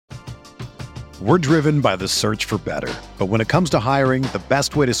We're driven by the search for better. But when it comes to hiring, the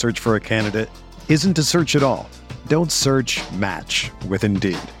best way to search for a candidate isn't to search at all. Don't search, match with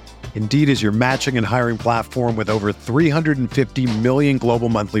Indeed. Indeed is your matching and hiring platform with over 350 million global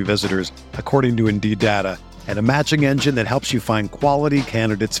monthly visitors, according to Indeed data, and a matching engine that helps you find quality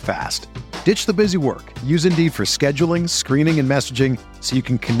candidates fast. Ditch the busy work. Use Indeed for scheduling, screening, and messaging so you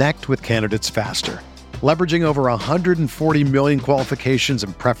can connect with candidates faster. Leveraging over 140 million qualifications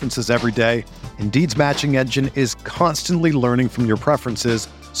and preferences every day, Indeed's matching engine is constantly learning from your preferences,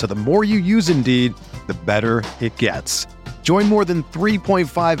 so the more you use Indeed, the better it gets. Join more than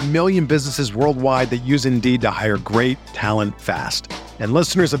 3.5 million businesses worldwide that use Indeed to hire great talent fast. And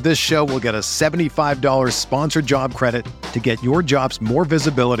listeners of this show will get a $75 sponsored job credit to get your jobs more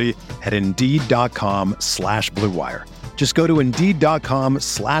visibility at Indeed.com/Blue Wire. Just go to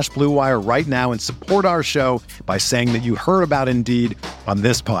Indeed.com/Blue Wire right now and support our show by saying that you heard about Indeed on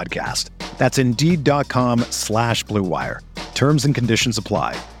this podcast. That's Indeed.com/Blue Wire. Terms and conditions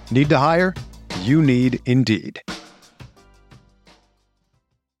apply. Need to hire? You need Indeed.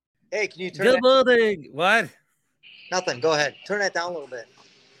 Hey, can you turn Good that? morning. What? Nothing. Go ahead. Turn that down a little bit.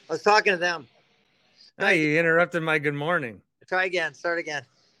 I was talking to them. Oh, you interrupted my good morning. Try again. Start again.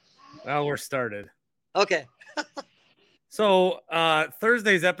 Well, we're started. Okay. So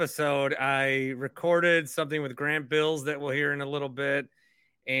Thursday's episode, I recorded something with Grant Bilse that we'll hear in a little bit.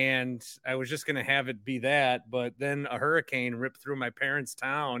 And I was just going to have it be that. But then a hurricane ripped through my parents'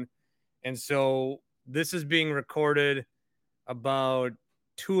 town. And so this is being recorded about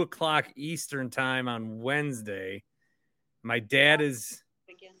 2:00 Eastern time on Wednesday. My dad is.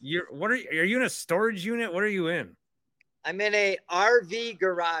 Are you in a storage unit? What are you in? I'm in a RV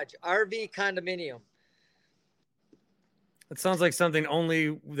garage, RV condominium. It sounds like something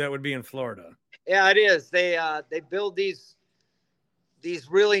only that would be in Florida. Yeah, it is. They build these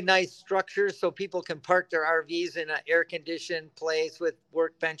really nice structures so people can park their RVs in an air-conditioned place with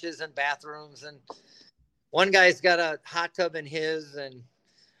workbenches and bathrooms. And one guy's got a hot tub in his and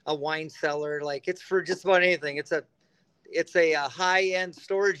a wine cellar. Like, it's for just about anything. It's a high-end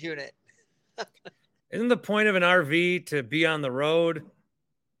storage unit. Isn't the point of an RV to be on the road?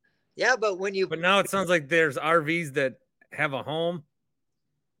 Yeah, but now it sounds like there's RVs that have a home.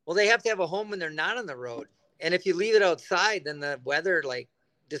 Well, they have to have a home when they're not on the road. And if you leave it outside, then the weather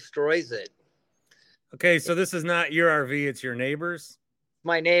destroys it. Okay, so this is not your RV, it's your neighbors?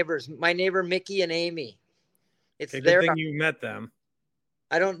 My neighbors, my neighbor Mickey and Amy. It's okay, their. Good thing you met them.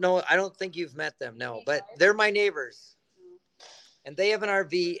 I don't know. I don't think you've met them, no. But they're my neighbors. And they have an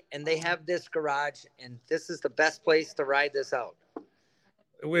RV, and they have this garage, and this is the best place to ride this out.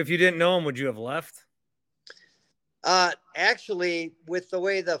 If you didn't know them, would you have left? Actually, with the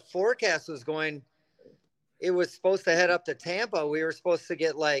way the forecast was going, it was supposed to head up to Tampa. We were supposed to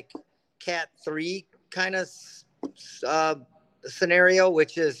get like Cat 3 kind of scenario,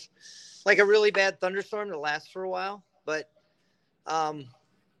 which is like a really bad thunderstorm that lasts for a while. But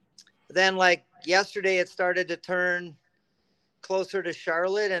then like yesterday, it started to turn closer to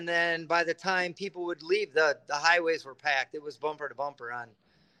Charlotte. And then by the time people would leave, the highways were packed. It was bumper to bumper on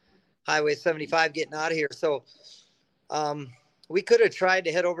Highway 75 getting out of here. So we could have tried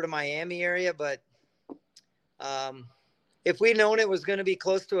to head over to Miami area, but if we'd known it was going to be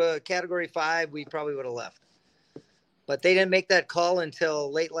close to a Category 5, we probably would have left. But they didn't make that call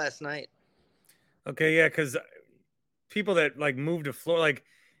until late last night. Okay, yeah, because people that like move to Florida, like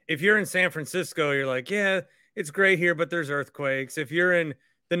if you're in San Francisco, you're like, yeah, it's great here, but there's earthquakes. If you're in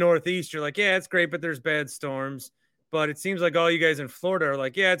the Northeast, you're like, yeah, it's great, but there's bad storms. But it seems like all you guys in Florida are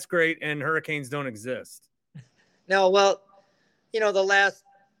like, yeah, it's great, and hurricanes don't exist. No, well, the last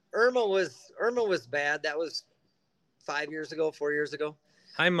Irma was bad. That was 4 years ago.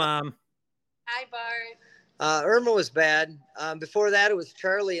 Hi, Mom. Hi, Bart. Irma was bad. Before that, it was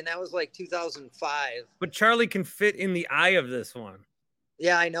Charlie, and that was like 2005. But Charlie can fit in the eye of this one.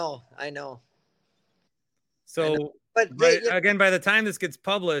 Yeah, I know. So, I know. But again, by the time this gets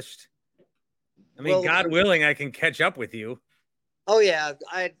published, I mean, God willing, I can catch up with you. Oh, yeah.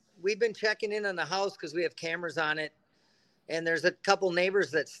 We've been checking in on the house because we have cameras on it, and there's a couple neighbors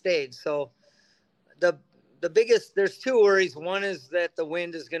that stayed. So the biggest, there's two worries. One is that the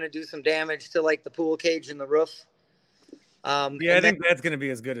wind is going to do some damage to like the pool cage and the roof. I think that's going to be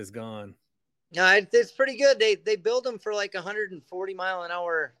as good as gone. No, it's pretty good. They build them for like 140 mile an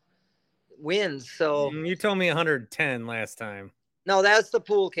hour winds. So you told me 110 last time. No, that's the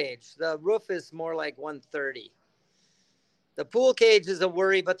pool cage. The roof is more like 130. The pool cage is a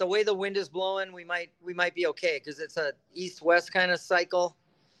worry, but the way the wind is blowing, we might be okay because it's a east-west kind of cycle.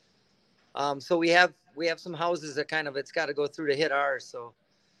 So we have some houses that it's got to go through to hit ours. So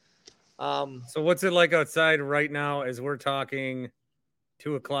So what's it like outside right now as we're talking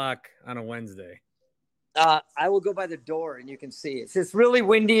 2:00 on a Wednesday? I will go by the door and you can see it's just really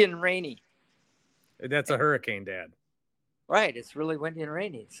windy and rainy. That's a hurricane, Dad. Right. It's really windy and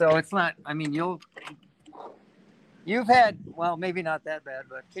rainy. So it's not, I mean, you've had, well, maybe not that bad,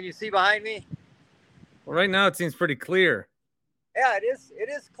 but can you see behind me? Well, right now it seems pretty clear. Yeah, it is. It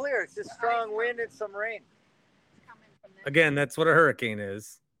is clear. It's just strong wind and some rain. Again, that's what a hurricane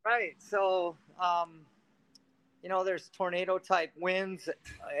is. Right. So, there's tornado type winds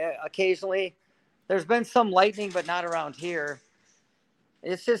occasionally. There's been some lightning, but not around here.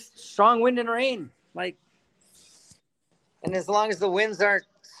 It's just strong wind and rain. And as long as the winds aren't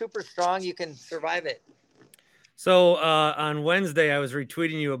super strong, you can survive it. So on Wednesday, I was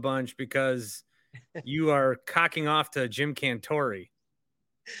retweeting you a bunch because you are cocking off to Jim Cantori.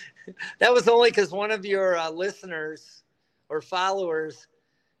 That was only because one of your listeners or followers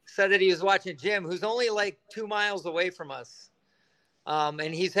said that he was watching Jim, who's only like 2 miles away from us.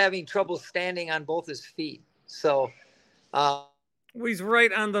 And he's having trouble standing on both his feet. So he's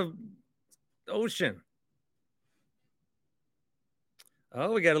right on the ocean.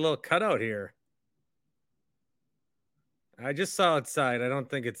 Oh, we got a little cutout here. I just saw outside. I don't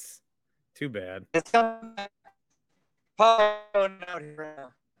think it's too bad. It's coming back. Power went out here right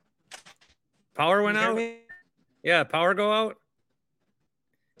now. Power went out? Yeah, power go out?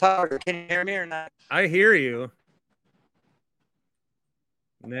 Power, can you hear me or not? I hear you.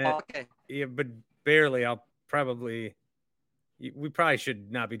 Okay. Yeah, but barely. We probably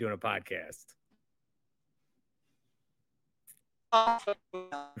should not be doing a podcast.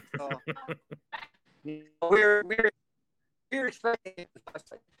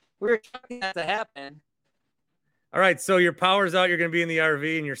 We're expecting that to happen. All right, so your power's out. You're going to be in the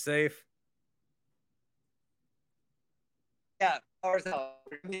RV and you're safe. Yeah, power's out.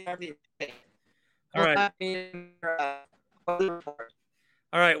 All right.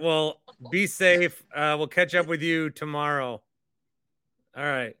 All right. Well, be safe. We'll catch up with you tomorrow. All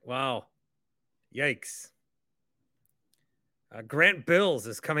right. Wow. Yikes. Grant Bilse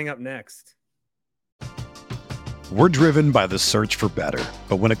is coming up next. We're driven by the search for better.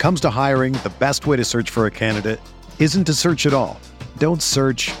 But when it comes to hiring, the best way to search for a candidate isn't to search at all. Don't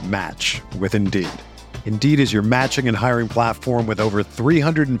search, match with Indeed. Indeed is your matching and hiring platform with over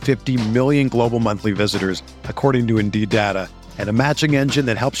 350 million global monthly visitors, according to Indeed data, and a matching engine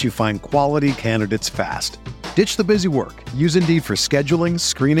that helps you find quality candidates fast. Ditch the busy work. Use Indeed for scheduling,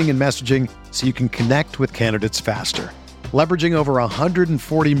 screening, and messaging so you can connect with candidates faster. Leveraging over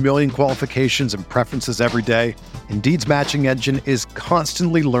 140 million qualifications and preferences every day, Indeed's matching engine is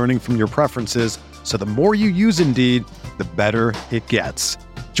constantly learning from your preferences, so the more you use Indeed, the better it gets.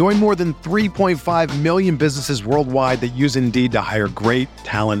 Join more than 3.5 million businesses worldwide that use Indeed to hire great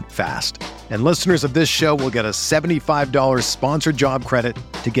talent fast. And listeners of this show will get a $75 sponsored job credit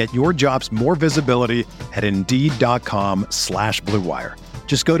to get your jobs more visibility at Indeed.com/Blue Wire.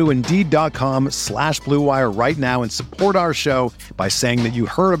 Just go to Indeed.com/Blue Wire right now and support our show by saying that you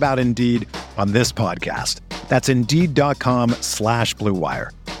heard about Indeed on this podcast. That's Indeed.com/Blue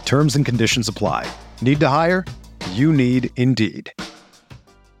Wire. Terms and conditions apply. Need to hire? You need Indeed.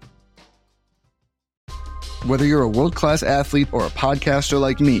 Whether you're a world-class athlete or a podcaster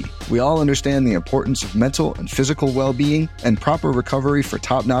like me, we all understand the importance of mental and physical well-being and proper recovery for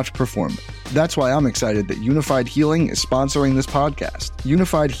top-notch performance. That's why I'm excited that Unified Healing is sponsoring this podcast.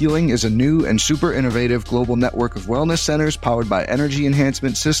 Unified Healing is a new and super innovative global network of wellness centers powered by Energy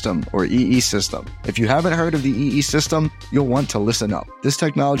Enhancement System, or EE System. If you haven't heard of the EE System, you'll want to listen up. This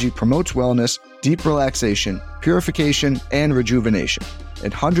technology promotes wellness, deep relaxation, purification, and rejuvenation.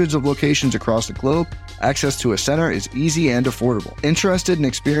 In hundreds of locations across the globe, access to a center is easy and affordable. Interested in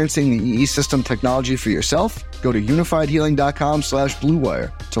experiencing the EE System technology for yourself? Go to unifiedhealing.com/Blue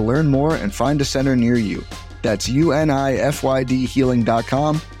Wire to learn more and find a center near you. That's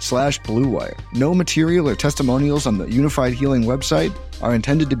UNIFYDhealing.com/Blue Wire. No material or testimonials on the Unified Healing website are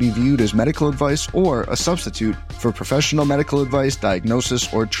intended to be viewed as medical advice or a substitute for professional medical advice,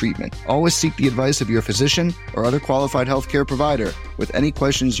 diagnosis, or treatment. Always seek the advice of your physician or other qualified healthcare provider with any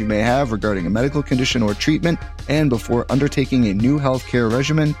questions you may have regarding a medical condition or treatment and before undertaking a new healthcare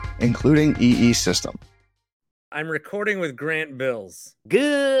regimen, including EE System. I'm recording with Grant Bilse.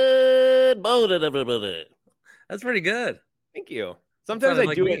 Good morning, everybody. That's pretty good. Thank you. Sometimes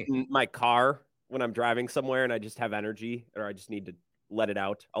I do me. it in my car when I'm driving somewhere and I just have energy or I just need to let it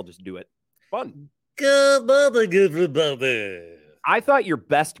out. I'll just do it. Fun. Good morning, everybody. I thought your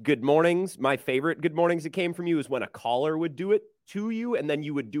best good mornings, my favorite good mornings that came from you is when a caller would do it to you and then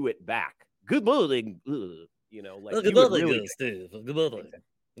you would do it back. Good morning. You know, like good morning, Steve. Good morning.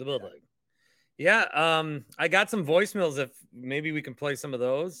 The building. Yeah. I got some voicemails. If maybe we can play some of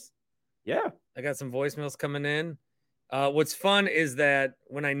those. Yeah. I got some voicemails coming in. What's fun is that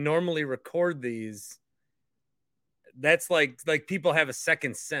when I normally record these, that's like people have a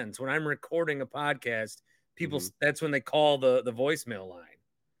second sense. When I'm recording a podcast, people that's when they call the voicemail line.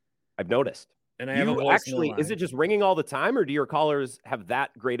 I've noticed. And I have a voicemail actually line. Is it just ringing all the time, or do your callers have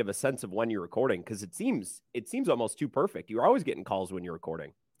that great of a sense of when you're recording? Because it seems almost too perfect. You're always getting calls when you're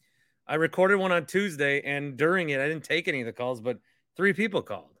recording. I recorded one on Tuesday, and during it, I didn't take any of the calls, but 3 people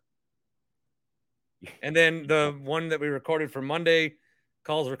called. And then the one that we recorded for Monday,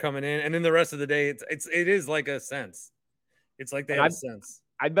 calls were coming in, and then the rest of the day, it is like a sense. It's like they have a sense.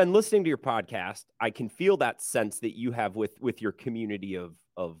 I've been listening to your podcast. I can feel that sense that you have with your community of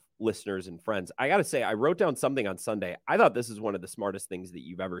listeners and friends. I got to say, I wrote down something on Sunday. I thought this is one of the smartest things that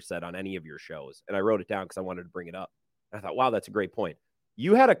you've ever said on any of your shows, and I wrote it down because I wanted to bring it up. I thought, wow, that's a great point.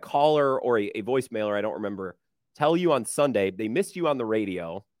 You had a caller or a voicemailer, I don't remember, tell you on Sunday they missed you on the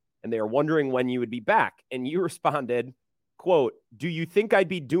radio and they are wondering when you would be back. And you responded, quote, "Do you think I'd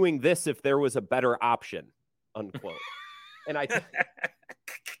be doing this if there was a better option?" Unquote. And I heard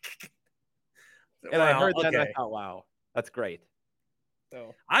that and I thought, wow, that's great.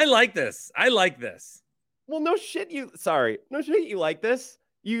 So I like this. Well, no shit you like this.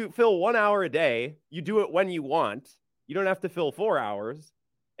 You fill 1 hour a day. You do it when you want. You don't have to fill 4 hours.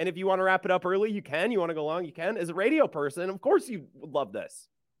 And if you want to wrap it up early, you can. You want to go long, you can. As a radio person, of course you would love this.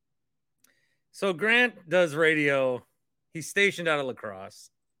 So Grant does radio. He's stationed out of La Crosse.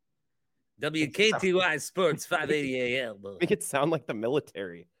 WKTY Sports 580 AM. Make it sound like the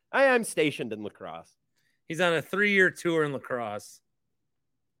military. I am stationed in La Crosse. He's on a 3-year tour in La Crosse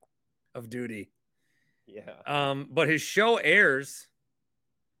of duty. Yeah. But his show airs.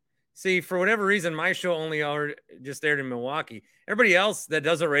 See, for whatever reason, my show only just aired in Milwaukee. Everybody else that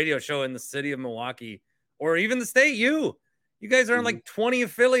does a radio show in the city of Milwaukee or even the state, you guys are on like 20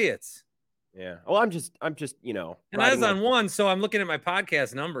 affiliates. Yeah. Well, I'm just, you know. And I was on one, so I'm looking at my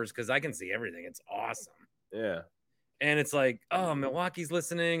podcast numbers because I can see everything. It's awesome. Yeah. And it's like, oh, Milwaukee's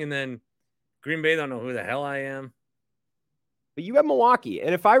listening, and then Green Bay don't know who the hell I am. But you have Milwaukee,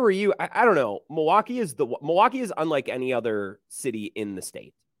 and if I were you, I don't know. Milwaukee is unlike any other city in the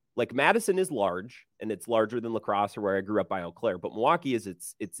state. Like Madison is large, and it's larger than La Crosse or where I grew up by Eau Claire. But Milwaukee is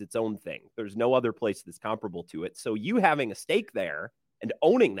its own thing. There's no other place that's comparable to it. So you having a stake there and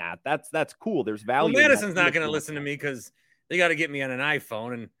owning that's cool. There's value. Well, Madison's not going to listen to me because they got to get me on an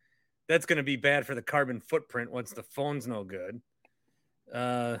iPhone, and that's going to be bad for the carbon footprint once the phone's no good.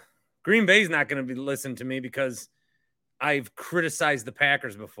 Green Bay's not going to be listening to me because I've criticized the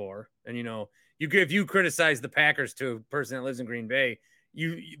Packers before. And, if you criticize the Packers to a person that lives in Green Bay,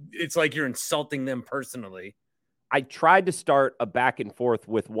 it's like you're insulting them personally. I tried to start a back and forth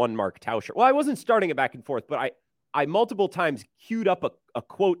with one Mark Tauscher. Well, I wasn't starting a back and forth, but I multiple times queued up a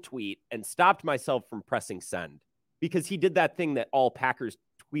quote tweet and stopped myself from pressing send because he did that thing that all Packers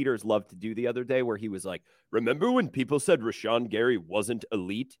tweeters love to do the other day where he was like, "Remember when people said Rashawn Gary wasn't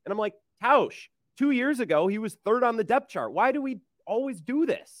elite?" And I'm like, Tausch, 2 years ago, he was third on the depth chart. Why do we always do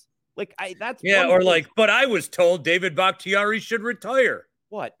this? Like, but I was told David Bakhtiari should retire.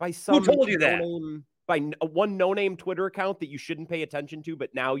 What? By some Who told you that? By one no-name Twitter account that you shouldn't pay attention to,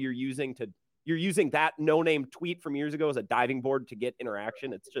 but now you're using that no-name tweet from years ago as a diving board to get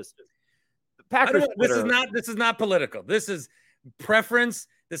interaction. It's just Packers. This is not political. This is preference.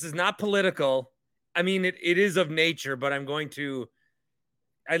 This is not political. I mean, it is of nature, but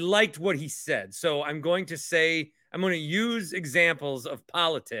I liked what he said. So I'm going to use examples of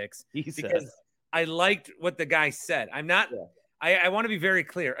politics because I liked what the guy said. I'm not, I want to be very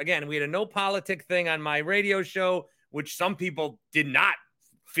clear. Again, we had a no politic thing on my radio show, which some people did not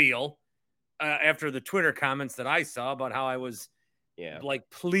feel after the Twitter comments that I saw about how I was like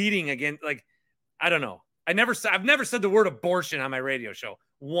pleading against, like, I don't know. I've never said the word abortion on my radio show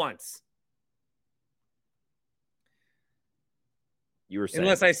once. You were saying,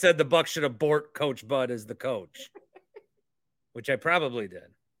 unless I said the Bucs should abort Coach Bud as the coach, which I probably did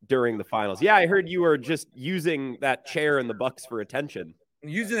during the finals. Yeah, I heard you were just using that chair in the Bucs for attention.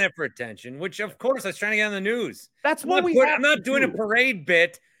 Using that for attention, which of course I was trying to get on the news. That's what I'm not doing a parade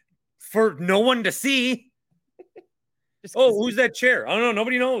bit for no one to see. Who's that chair? I don't know.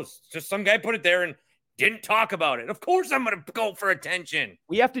 Nobody knows. Just some guy put it there and didn't talk about it. Of course I'm going to go for attention.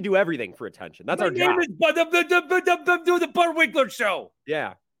 We have to do everything for attention. That's our job. Do the Bud Winkler show.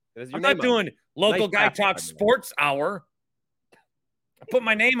 Yeah. I'm not doing local guy talk sports hour. I put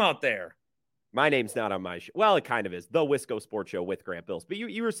my name out there. My name's not on my show. Well, it kind of is. The Wisco Sports Show with Grant Bilse. But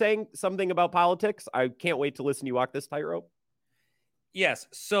you were saying something about politics. I can't wait to listen to you walk this tightrope. Yes.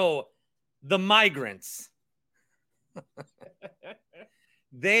 So the migrants,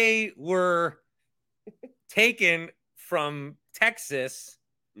 they were taken from Texas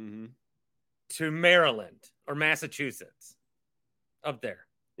to Maryland or Massachusetts up there.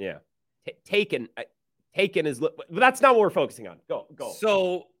 Yeah. Taken is, but that's not what we're focusing on. Go.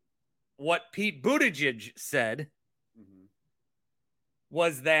 So what Pete Buttigieg said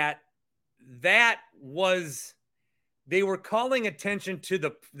was that was, they were calling attention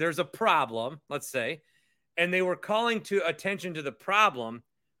to there's a problem, let's say, and they were calling attention to the problem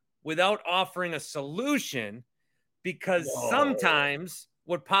without offering a solution, because sometimes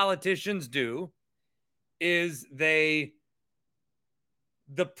what politicians do is the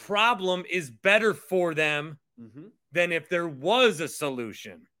problem is better for them than if there was a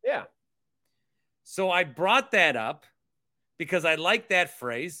solution. Yeah. So I brought that up because I like that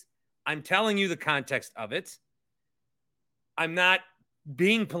phrase. I'm telling you the context of it. I'm not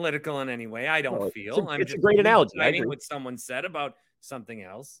being political in any way. I don't feel. It's a great analogy. I agree. What someone said about something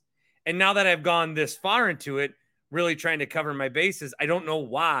else. And now that I've gone this far into it, really trying to cover my bases, I don't know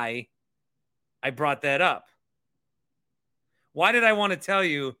why I brought that up. Why did I want to tell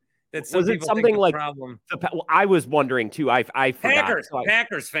you that some people something think the like problem? I was wondering too. I forgot.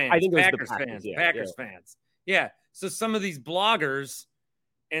 Packers fans. I think it was Packers fans. Yeah. So some of these bloggers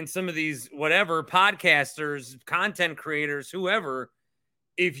and some of these whatever podcasters, content creators, whoever,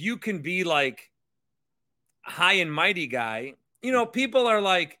 if you can be like high and mighty guy, people are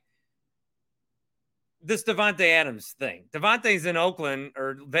like this Davante Adams thing. Davante's in Oakland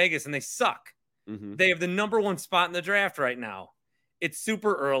or Vegas and they suck. They have the number 1 spot in the draft right now. It's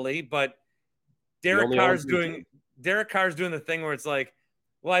super early, but Derek Carr's doing the thing where it's like,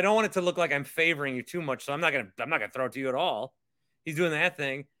 well, I don't want it to look like I'm favoring you too much, so I'm not gonna throw it to you at all. He's doing that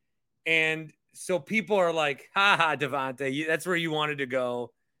thing, and so people are like, "Ha ha, Davante, that's where you wanted to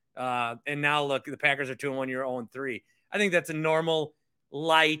go." And now look, the Packers are 2-1, you're 0-3. I think that's a normal,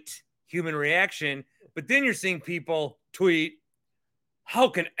 light human reaction. But then you're seeing people tweet, "How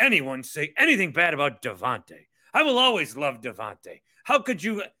can anyone say anything bad about Davante? I will always love Davante. How could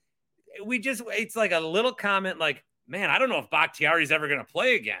you?" It's like a little comment like, "Man, I don't know if Bakhtiari's ever going to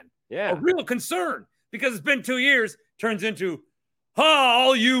play again." Yeah. A real concern because it's been 2 years, turns into,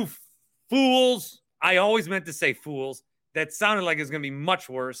 all you fools. I always meant to say fools. That sounded like it's going to be much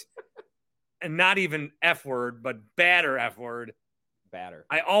worse. And not even F word, but badder F word. Badder.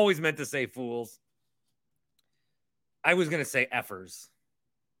 I always meant to say fools. I was going to say effers.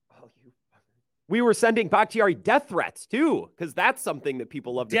 We were sending Bakhtiari death threats too, because that's something that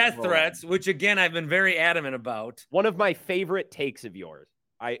people love. Death threats, which again, I've been very adamant about. One of my favorite takes of yours.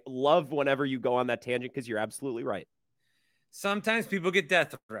 I love whenever you go on that tangent because you're absolutely right. Sometimes people get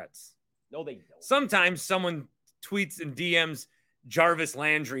death threats. No, they don't. Sometimes someone tweets and DMs Jarvis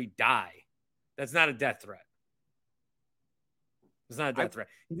Landry die. That's not a death threat. It's not a death threat.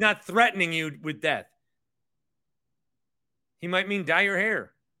 He's not threatening you with death. He might mean dye your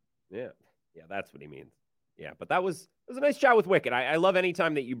hair. Yeah, that's what he means. Yeah, but it was a nice chat with Wicked. I love any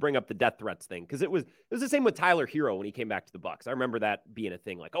time that you bring up the death threats thing, because it was the same with Tyler Hero when he came back to the Bucs. I remember that being a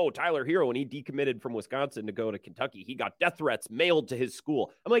thing, like, oh, Tyler Hero, when he decommitted from Wisconsin to go to Kentucky, he got death threats mailed to his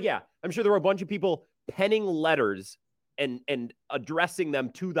school. I'm like, yeah, I'm sure there were a bunch of people penning letters and addressing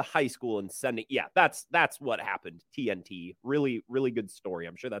them to the high school and sending. Yeah, that's what happened. TNT, really, really good story.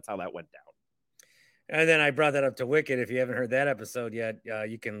 I'm sure that's how that went down. And then I brought that up to Wicked. If you haven't heard that episode yet,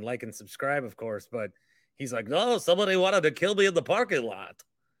 you can like and subscribe, of course. But he's like, no, somebody wanted to kill me in the parking lot.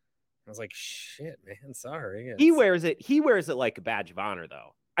 I was like, shit, man, sorry. He wears it like a badge of honor,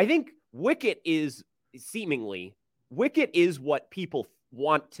 though. I think Wicked is what people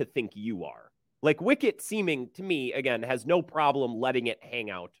want to think you are. Like, Wicked seeming to me, again, has no problem letting it hang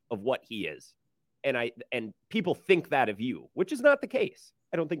out of what he is. And people think that of you, which is not the case.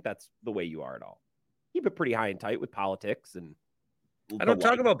 I don't think that's the way you are at all. Keep it pretty high and tight with politics, and I don't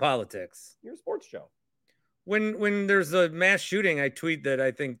talk about politics. You're a sports show. When there's a mass shooting, I tweet that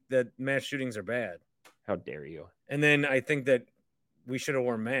I think that mass shootings are bad. How dare you? And then I think that we should have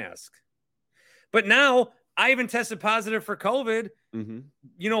worn masks. But now I even tested positive for COVID. Mm-hmm.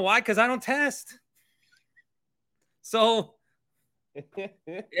 You know why? Because I don't test. So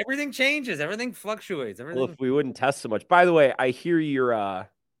everything changes. Everything fluctuates. Well, if we wouldn't test so much. By the way, I hear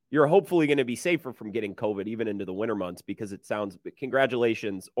you're hopefully going to be safer from getting COVID even into the winter months, because it sounds,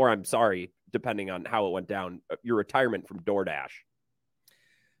 congratulations, or I'm sorry, depending on how it went down, your retirement from DoorDash.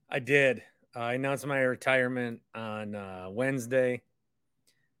 I did. I announced my retirement on Wednesday.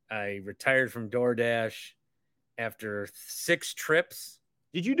 I retired from DoorDash after 6 trips.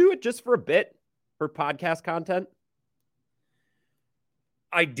 Did you do it just for a bit for podcast content?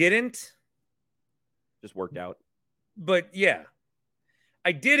 I didn't. Just worked out. But yeah,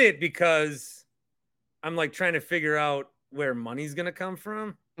 I did it because I'm like trying to figure out where money's going to come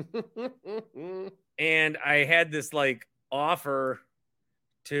from. And I had this like offer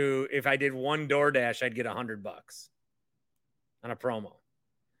to, if I did one DoorDash, I'd get $100 on a promo.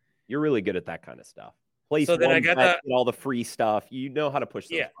 You're really good at that kind of stuff. Place so then one I got bet, get all the free stuff. You know how to push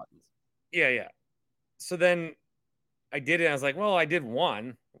those buttons. Yeah. So then I did it. I was like, well, I did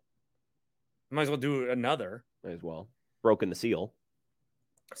one. Might as well do another. Might as well. Broken the seal.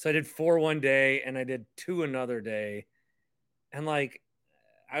 So I did 4 one day and I did 2 another day. And like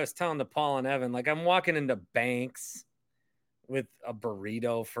I was telling to Paul and Evan, like I'm walking into Banks with a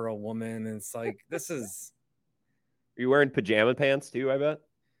burrito for a woman. And it's like, this is. Are you wearing pajama pants too, I bet?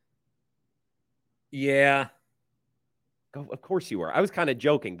 Yeah. Of course you are. I was kind of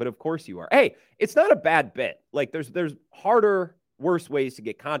joking, but of course you are. Hey, it's not a bad bit. Like there's harder, worse ways to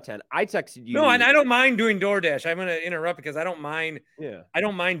get content. I texted you. No, and I don't mind doing DoorDash. I'm going to interrupt because I don't mind. Yeah. I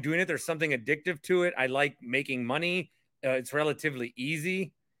don't mind doing it. There's something addictive to it. I like making money. It's relatively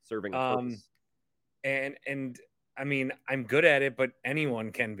easy. Serving a purpose. And I mean, I'm good at it, but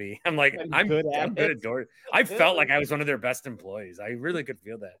anyone can be. I'm good at DoorDash. I felt like I was one of their best employees. I really could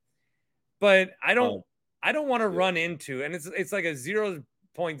feel that. But I don't want to run into, and it's like a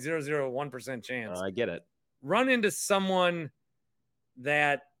 0.001% chance. I get it. Run into someone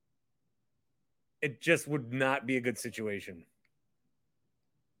that it just would not be a good situation.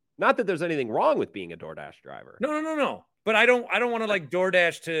 Not that there's anything wrong with being a DoorDash driver. No. But I don't want to like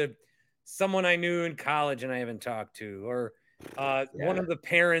DoorDash to someone I knew in college and I haven't talked to, or one of the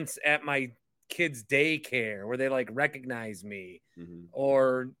parents at my kids' daycare where they like recognize me,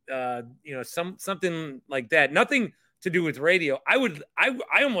 or something like that. Nothing to do with radio. I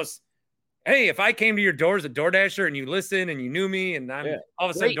almost, hey, if I came to your door as a DoorDasher and you listen and you knew me and I'm all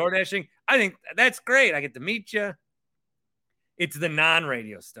of a sudden DoorDashing, I think that's great. I get to meet you. It's the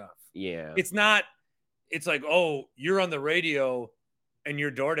non-radio stuff. Yeah. It's not, it's like, oh, you're on the radio and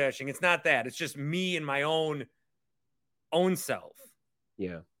you're DoorDashing. It's not that. It's just me and my own self.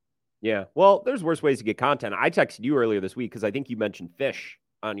 Yeah. Yeah. Well, there's worse ways to get content. I texted you earlier this week because I think you mentioned Fish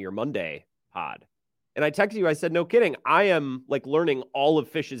on your Monday pod. And I texted you, I said, no kidding. I am like learning all of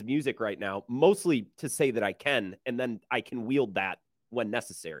Fish's music right now, mostly to say that I can, and then I can wield that when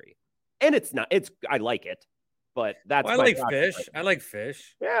necessary. And I like it, but that's, I like Fish. Right, I like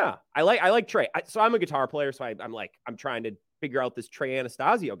Fish. Yeah. I like Trey. So I'm a guitar player. So I'm trying to figure out this Trey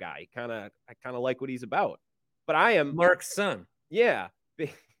Anastasio guy. I kind of like what he's about, but I am Mark's son. Yeah.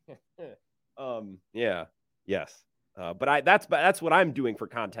 Yeah. Yes. But that's what I'm doing for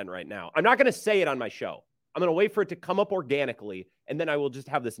content right now. I'm not going to say it on my show. I'm going to wait for it to come up organically, and then I will just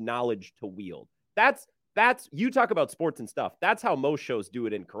have this knowledge to wield. That's you talk about sports and stuff. That's how most shows do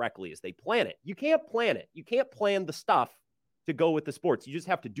it incorrectly, is they plan it. You can't plan it. You can't plan the stuff to go with the sports. You just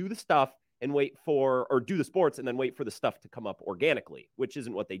have to do the stuff and do the sports and then wait for the stuff to come up organically, which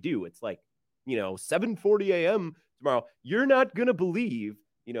isn't what they do. It's like, 7:40 a.m. tomorrow. You're not going to believe,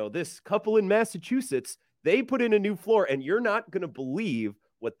 this couple in Massachusetts, they put in a new floor, and you're not going to believe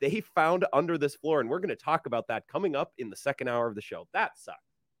what they found under this floor. And we're going to talk about that coming up in the second hour of the show. That sucks.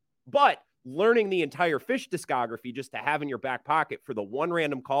 But learning the entire Fish discography just to have in your back pocket for the one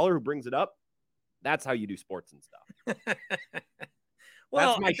random caller who brings it up, that's how you do sports and stuff.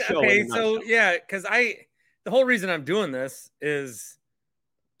 Well, that's my show. Okay, so yeah, because the whole reason I'm doing this is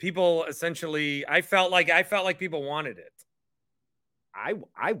people essentially, I felt like people wanted it. I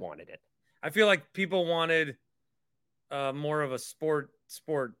wanted it. I feel like people wanted more of a sport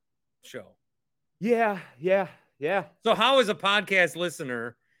show. Yeah. So how is a podcast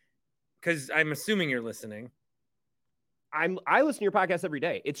listener, because I'm assuming you're listening. I listen to your podcast every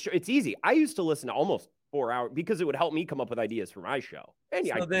day. It's easy. I used to listen to almost 4 hours because it would help me come up with ideas for my show. And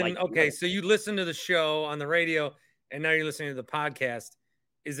so you listen to the show on the radio, and now you're listening to the podcast.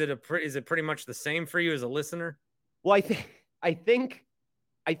 Is it pretty much the same for you as a listener? Well, I think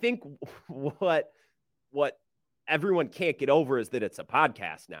what everyone can't get over is that it's a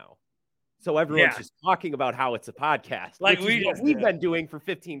podcast now. So everyone's just talking about how it's a podcast, like we've been doing for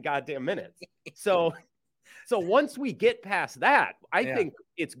 15 goddamn minutes. So once we get past that, I think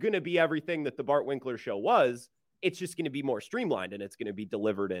it's going to be everything that the Bart Winkler show was. It's just going to be more streamlined, and it's going to be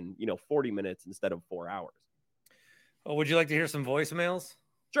delivered in 40 minutes instead of 4 hours. Oh, would you like to hear some voicemails?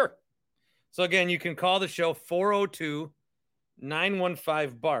 Sure. So again, you can call the show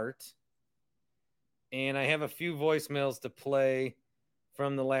 402-915-BART. And I have a few voicemails to play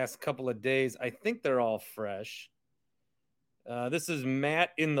from the last couple of days. I think they're all fresh. This is Matt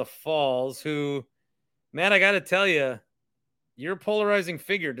in the Falls, Matt, I got to tell you, you're a polarizing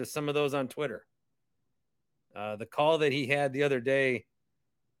figure to some of those on Twitter. The call that he had the other day,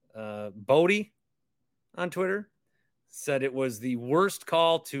 Bodie on Twitter said it was the worst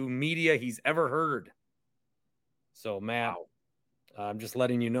call to media he's ever heard. So, Matt, I'm just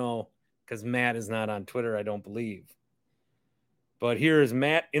letting you know, because Matt is not on Twitter, I don't believe. But here is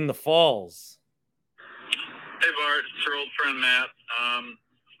Matt in the Falls. Hey, Bart. It's your old friend, Matt.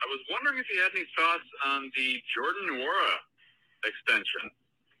 I was wondering if you had any thoughts on the Jordan Nwora extension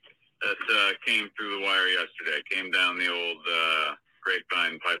that came through the wire yesterday, came down the old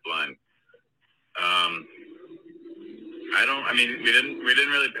grapevine pipeline. We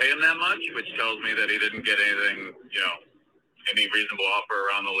didn't really pay him that much, which tells me that he didn't get anything, any reasonable offer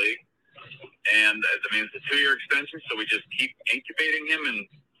around the league. And it's a 2-year extension, so we just keep incubating him and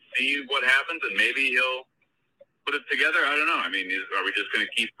see what happens, and maybe he'll put it together. I don't know. Are we just going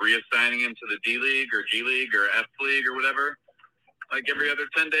to keep reassigning him to the D League or G League or F League or whatever, like every other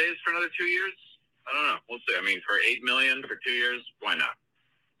 10 days for another 2 years? I don't know. We'll see. For $8 million for 2 years, why not?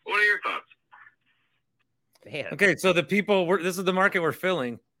 What are your thoughts? Man. Okay, so this is the market we're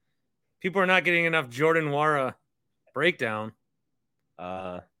filling. People are not getting enough Jordan Nwora breakdown.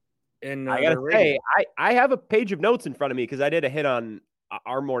 I gotta say, I have a page of notes in front of me because I did a hit on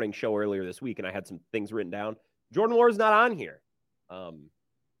our morning show earlier this week, and I had some things written down. Jordan Nwora is not on here.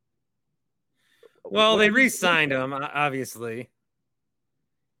 Well, they re-signed him, obviously.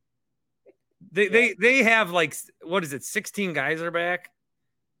 They have 16 guys are back.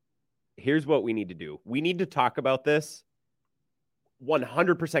 Here's what we need to do. We need to talk about this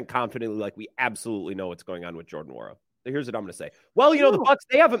 100% confidently, like we absolutely know what's going on with Jordan Nwora. Here's what I'm going to say. Well, the Bucks,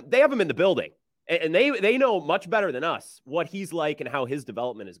 they have him in the building, and they know much better than us what he's like and how his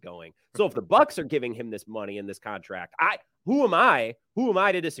development is going. So if the Bucks are giving him this money and this contract, who am I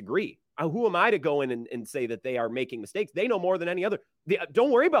to disagree? Who am I to go in and say that they are making mistakes? They know more than any other.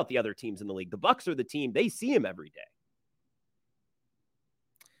 Don't worry about the other teams in the league. The Bucks are the team. They see him every day.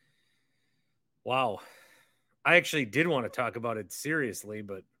 Wow. I actually did want to talk about it seriously,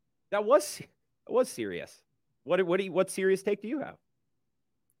 but that was serious. What serious take do you have?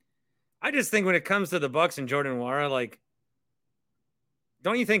 I just think when it comes to the Bucks and Jordan Nwora,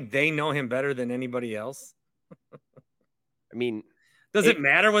 don't you think they know him better than anybody else? Does it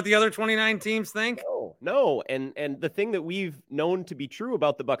matter what the other 29 teams think? No. And the thing that we've known to be true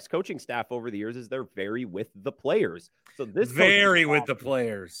about the Bucks coaching staff over the years is they're very with the players. So this with the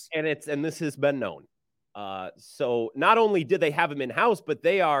players, and this has been known. So not only did they have him in-house, but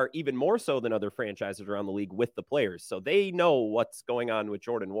they are even more so than other franchises around the league with the players. So they know what's going on with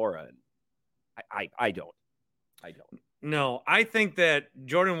Jordan Nwora. And I don't. No, I think that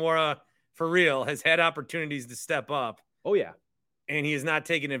Jordan Nwora, for real, has had opportunities to step up. Oh, yeah. And he has not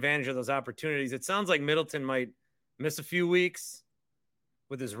taken advantage of those opportunities. It sounds like Middleton might miss a few weeks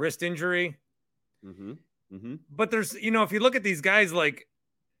with his wrist injury. Mm-hmm. Mm-hmm. But there's, if you look at these guys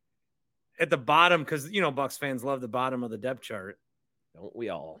at the bottom, because, Bucks fans love the bottom of the depth chart. Don't we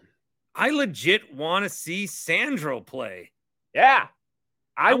all? I legit want to see Sandro play. Yeah.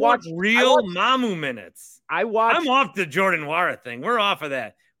 I watch Mamu minutes. I'm off the Jordan Nwora thing. We're off of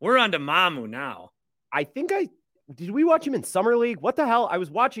that. We're on to Mamu now. I think did we watch him in Summer League? What the hell? I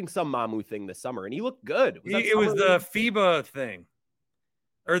was watching some Mamu thing this summer, and he looked good. It was the FIBA thing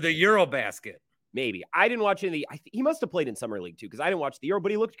or the Eurobasket. Maybe. I didn't watch any. He must have played in Summer League, too, because I didn't watch the Euro,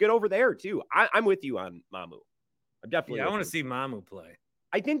 but he looked good over there, too. I'm with you on Mamu. I'm definitely. I want to see Mamu play.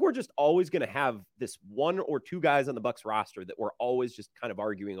 I think we're just always going to have this one or two guys on the Bucks roster that we're always just kind of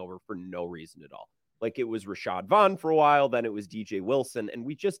arguing over for no reason at all. Like it was Rashad Vaughn for a while, then it was DJ Wilson, and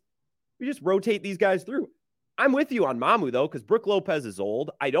we just rotate these guys through. I'm with you on Mamu, though, because Brook Lopez is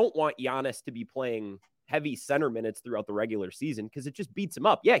old. I don't want Giannis to be playing heavy center minutes throughout the regular season because it just beats him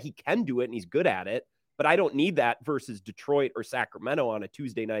up. Yeah, he can do it, and he's good at it, but I don't need that versus Detroit or Sacramento on a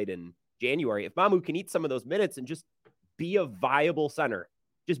Tuesday night in January. If Mamu can eat some of those minutes and just be a viable center,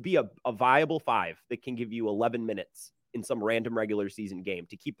 just be a viable five that can give you 11 minutes in some random regular season game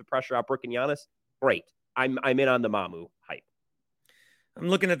to keep the pressure off Brook and Giannis, great. I'm in on the Mamu hype. I'm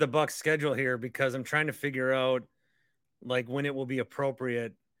looking at the Bucks schedule here because I'm trying to figure out when it will be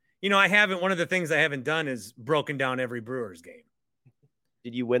appropriate. One of the things I haven't done is broken down every Brewers game.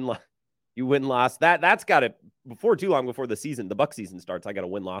 Did you win? You win loss. That's got it before too long before the Buck season starts. I got to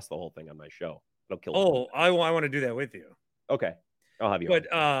win loss the whole thing on my show. It'll kill. Oh, I want to do that with you. Okay. I'll have you. But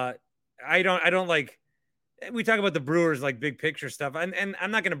I don't like. We talk about the Brewers big picture stuff, and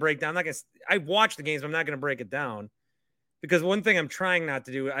I'm not going to break down. I watch the games, but I'm not going to break it down because one thing I'm trying not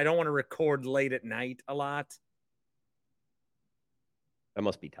to do. I don't want to record late at night a lot. That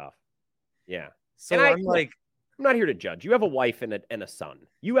must be tough. Yeah. So I'm I'm not here to judge. You have a wife and a son.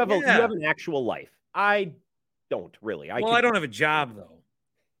 You have you have an actual life. I don't really. I don't have a job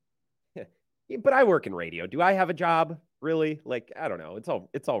though. But I work in radio. Do I have a job? Really? Like, I don't know.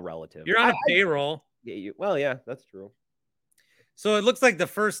 It's all relative. You're on a payroll. Yeah, that's true. So it looks like the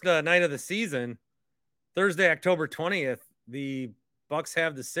first night of the season, Thursday, October 20th, the Bucks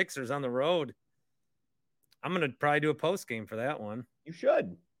have the Sixers on the road. I'm going to probably do a post game for that one. You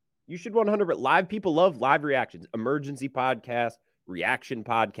should 100%. Live people love live reactions, emergency podcast, reaction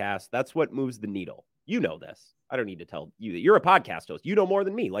podcast. That's what moves the needle. You know this. I don't need to tell you that you're a podcast host. You know more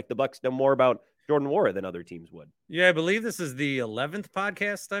than me. Like the Bucks know more about Jordan Nwora than other teams would. Yeah, I believe this is the 11th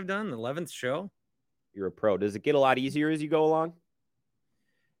podcast I've done, the 11th show. You're a pro. Does it get a lot easier as you go along?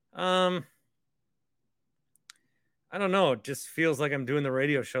 I don't know. It just feels like I'm doing the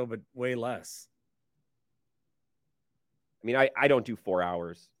radio show, but way less. I mean, I don't do 4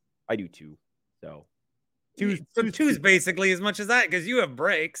 hours. I do 2. So two is basically as much as that because you have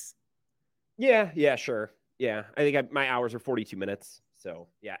breaks. Yeah, sure. Yeah, I think my hours are 42 minutes. So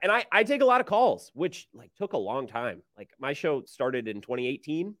yeah, and I take a lot of calls, which like took a long time. Like my show started in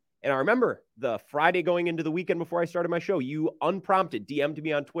 2018. And I remember the Friday going into the weekend before I started my show, you unprompted DM'd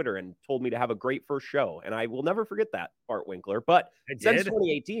me on Twitter and told me to have a great first show. And I will never forget that, Bart Winkler. But since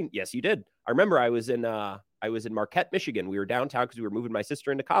 2018, yes, you did. I remember I was in Marquette, Michigan. We were downtown because we were moving my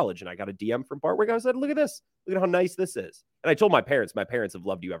sister into college. And I got a DM from Bart Winkler. I said, look at this. Look at how nice this is. And I told my parents have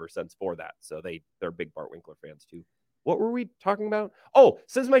loved you ever since for that. So they're big Bart Winkler fans too. What were we talking about? Oh,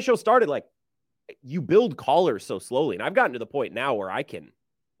 since my show started, like you build callers so slowly. And I've gotten to the point now where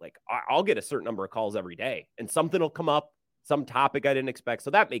I'll get a certain number of calls every day and something will come up, some topic I didn't expect.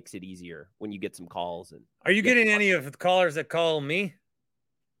 So that makes it easier when you get some calls. And are you getting any of the callers that call me?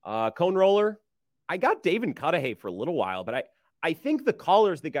 Cone Roller. I got Dave and Cudahy for a little while, but I think the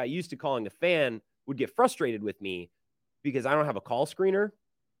callers that got used to calling a fan would get frustrated with me because I don't have a call screener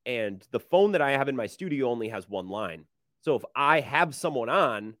and the phone that I have in my studio only has one line. So if I have someone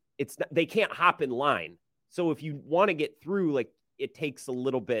on, they can't hop in line. So if you want to get through, like, it takes a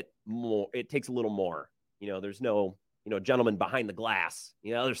little bit more. It takes a little more. There's no, gentleman behind the glass,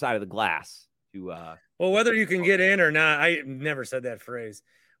 the other side of the glass to. Well, whether you can get in or not, I never said that phrase.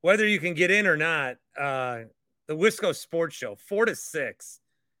 Whether you can get in or not, the Wisco Sports Show, 4 to 6,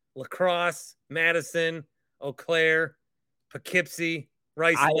 La Crosse, Madison, Eau Claire, Poughkeepsie,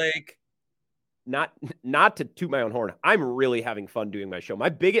 Rice Lake. Not to toot my own horn. I'm really having fun doing my show.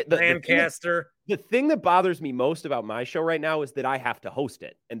 My Lancaster. The thing that bothers me most about my show right now is that I have to host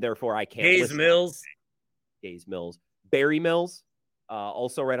it, and therefore I can't. Gaze Mills, Barry Mills,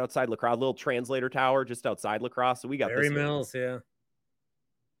 also right outside La Crosse, little translator tower just outside La Crosse. So we got Barry Mills, yeah.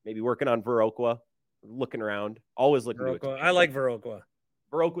 Maybe working on Viroqua, looking around, always looking. I like Viroqua.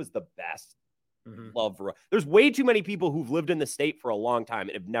 Viroqua's the best. Mm-hmm. Love Viroqua. There's way too many people who've lived in the state for a long time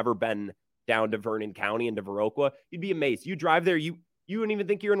and have never been down to Vernon County and to Viroqua. You'd be amazed. You drive there, you wouldn't even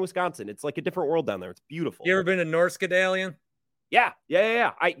think you're in Wisconsin. It's like a different world down there. It's beautiful. You ever been to North Skedalian? Yeah.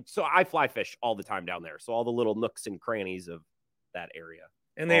 I fly fish all the time down there. So all the little nooks and crannies of that area.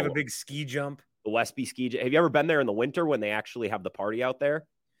 And they have a big ski jump. The Westby ski jump. Have you ever been there in the winter when they actually have the party out there?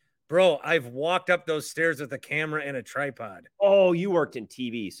 Bro, I've walked up those stairs with a camera and a tripod. Oh, you worked in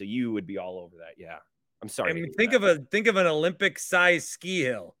TV, so you would be all over that. Yeah. I'm sorry. I mean, think of an Olympic size ski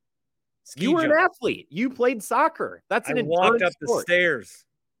hill. You were an athlete. You played soccer. That's an endurance walked up sport. The stairs.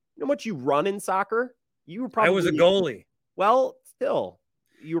 You know how much you run in soccer? You were probably. I was a goalie. Well, still,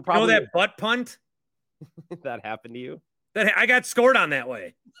 you were probably. That butt punt? That happened to you? I got scored on that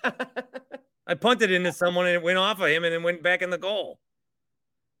way. I punted into someone and it went off of him and then went back in the goal.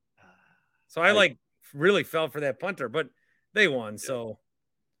 So I really fell for that punter, but they won. So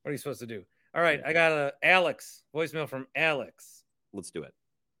what are you supposed to do? All right, I got a voicemail from Alex. Let's do it.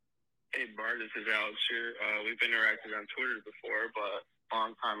 Hey, Bart, this is Alex here. We've interacted on Twitter before, but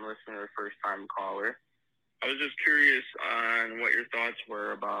long-time listener, first-time caller. I was just curious on what your thoughts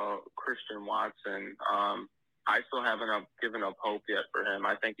were about Christian Watson. I still haven't given up hope yet for him.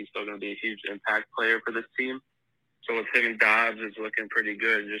 I think he's still going to be a huge impact player for this team. So with him and Dobbs, it's looking pretty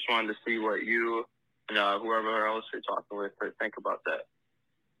good. Just wanted to see what you and whoever else you're talking with think about that.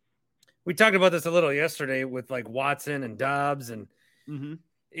 We talked about this a little yesterday with like Watson and Dobbs, and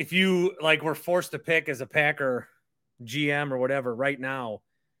if you were forced to pick as a Packer GM or whatever right now,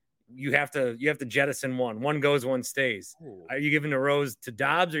 you have to jettison one. One goes, one stays. Ooh. Are you giving the rose to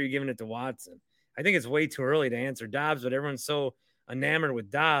Dobbs or are you giving it to Watson? I think it's way too early to answer Dobbs, but everyone's so enamored with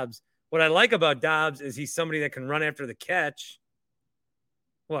Dobbs. What I like about Dobbs is he's somebody that can run after the catch.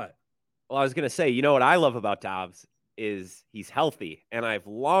 What? Well, I was going to say, what I love about Dobbs is he's healthy. And I've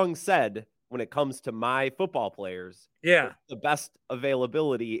long said when it comes to my football players, Yeah, the best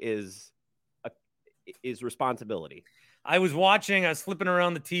availability is responsibility. I was flipping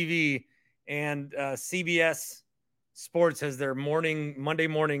around the TV, and CBS Sports has their Monday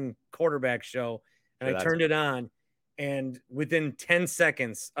morning quarterback show, and I turned it on, and within 10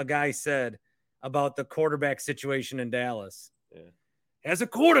 seconds, a guy said about the quarterback situation in Dallas. Yeah. As a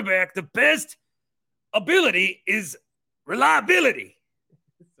quarterback, the best ability is reliability.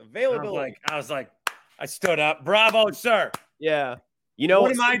 Availability. I was like, I stood up. Bravo, sir. Yeah. You know,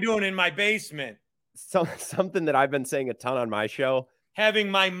 what am I doing in my basement? Something that I've been saying a ton on my show. Having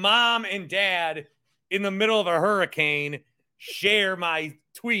my mom and dad in the middle of a hurricane share my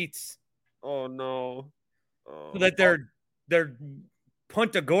tweets. Oh, no. So that their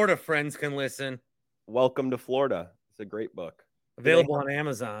Punta Gorda friends can listen. Welcome to Florida. It's a great book. Available on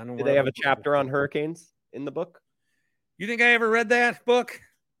Amazon. Do they have a chapter on hurricanes in the book? You think I ever read that book?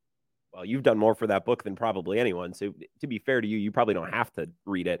 Well, you've done more for that book than probably anyone. So to be fair to you, you probably don't have to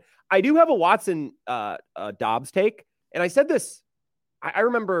read it. I do have a Watson Dobbs take. And I said this, I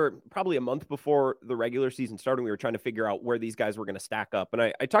remember probably a month before the regular season started, we were trying to figure out where these guys were going to stack up. And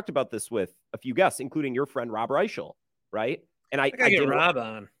I talked about this with a few guests, including your friend, Rob Reichel, right? And I get Rob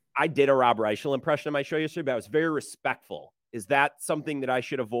on. I did a Rob Reichel impression on my show yesterday, but I was very respectful. Is that something that I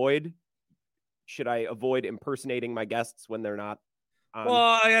should avoid? Should I avoid impersonating my guests when they're not on?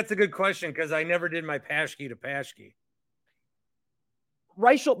 Well, that's a good question because I never did my Paschke to Paschke.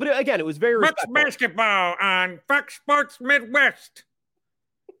 Reichel, but again, it was very respectful. Much basketball on Fox Sports Midwest.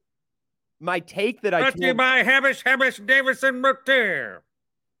 My take that I brought to you by Habis, Davison, Brookdale.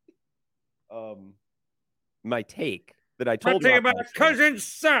 My take that I told brought to you by Cousin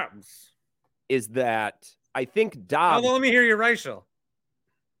Subs is that I think Dobbs. Let me hear your Reichel.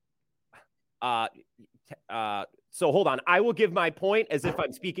 So hold on. I will give my point as if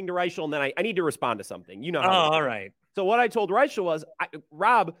I'm speaking to Reichel, and then I need to respond to something. You know. All right. So what I told Reichel was,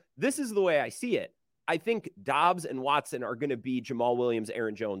 Rob, this is the way I see it. I think Dobbs and Watson are going to be Jamal Williams,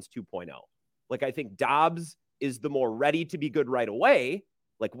 Aaron Jones 2.0. Like, I think Dobbs is the more ready to be good right away.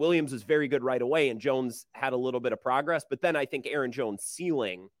 Like, Williams was very good right away, and Jones had a little bit of progress. But then I think Aaron Jones'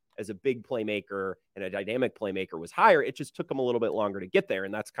 ceiling as a big playmaker and a dynamic playmaker was higher. It just took him a little bit longer to get there,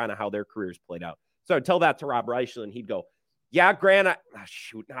 and that's kind of how their careers played out. So I'd tell that to Rob Reichel, and he'd go, yeah, Grant,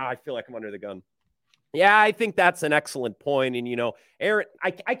 I feel like I'm under the gun. Yeah, I think that's an excellent point. And, you know, Aaron,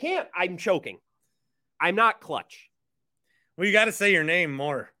 I can't. I'm choking. I'm not clutch. Well, you got to say your name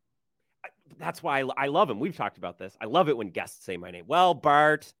more. That's why I love him. We've talked about this. I love it when guests say my name. Well,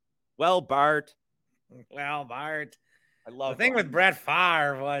 Bart. I love the thing with Brett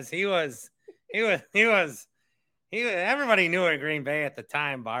Favre was everybody knew in Green Bay at the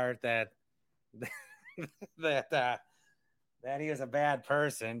time, Bart, that he was a bad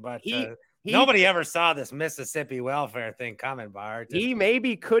person, but nobody ever saw this Mississippi welfare thing coming, Bart. He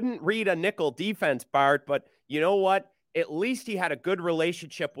maybe couldn't read a nickel defense, Bart, but you know what? At least he had a good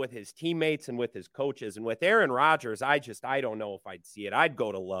relationship with his teammates and with his coaches. And with Aaron Rodgers, I don't know if I'd see it. I'd go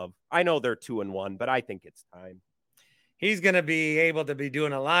to Love. I know they're 2-1, but I think it's time. He's going to be able to be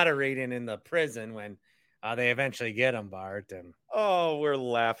doing a lot of reading in the prison when they eventually get him, Bart. And oh, we're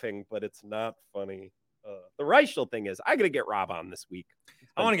laughing, but it's not funny. The Reichel thing is, I got to get Rob on this week.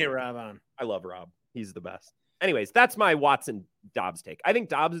 I want to get Rob on. I love Rob. He's the best. Anyways, that's my Watson Dobbs take. I think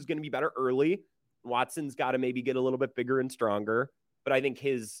Dobbs is going to be better early. Watson's got to maybe get a little bit bigger and stronger, but I think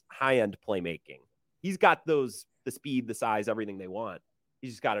his high-end playmaking, he's got the speed, the size, everything they want.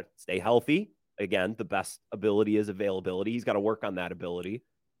 He's just got to stay healthy. Again, the best ability is availability. He's got to work on that ability.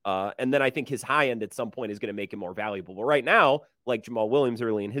 And then I think his high end at some point is going to make him more valuable. But right now, like Jamal Williams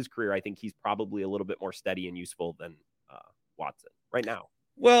early in his career, I think he's probably a little bit more steady and useful than Watson right now.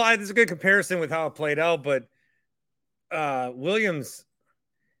 Well, it's a good comparison with how it played out, but Williams,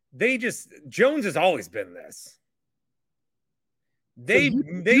 Jones has always been this. They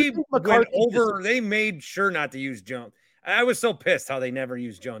made sure not to use Jones. I was so pissed how they never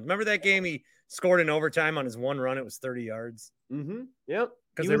used Jones. Remember that game he scored in overtime on his one run? It was 30 yards. Mm-hmm. Yep.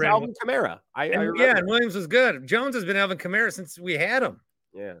 Because he was Alvin Kamara. And Williams was good. Jones has been Alvin Kamara since we had him.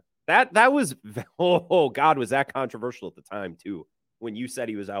 Yeah. That was, oh God, was that controversial at the time too, when you said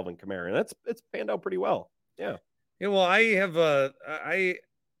he was Alvin Kamara. And it's panned out pretty well. Yeah. Yeah. Well, I have a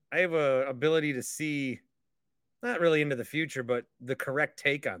ability to see not really into the future, but the correct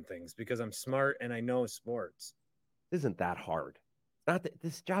take on things because I'm smart and I know sports. Isn't that hard?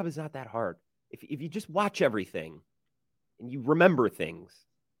 This job is not that hard. If you just watch everything and you remember things,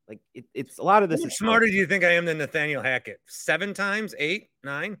 like it's a lot of this. How much smarter do you think I am than Nathaniel Hackett? 7 times, 8,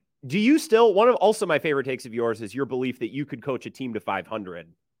 9? Do you still, one of also my favorite takes of yours is your belief that you could coach a team to 500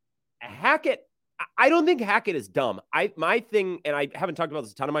 Hackett, I don't think Hackett is dumb. My thing, and I haven't talked about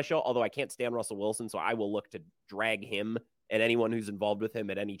this a ton on my show, although I can't stand Russell Wilson, so I will look to drag him and anyone who's involved with him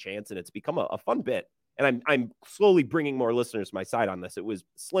at any chance, and it's become a fun bit. And I'm slowly bringing more listeners to my side on this. It was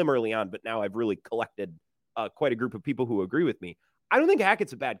slim early on, but now I've really collected quite a group of people who agree with me. I don't think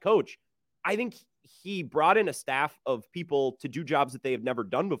Hackett's a bad coach. I think he brought in a staff of people to do jobs that they have never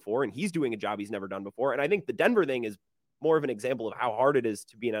done before, and he's doing a job he's never done before. And I think the Denver thing is more of an example of how hard it is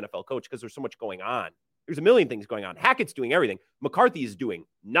to be an NFL coach because there's so much going on. There's a million things going on. Hackett's doing everything. McCarthy is doing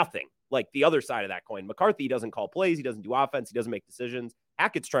nothing. Like the other side of that coin. McCarthy doesn't call plays. He doesn't do offense. He doesn't make decisions.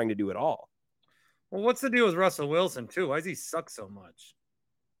 Hackett's trying to do it all. Well, what's the deal with Russell Wilson, too? Why does he suck so much?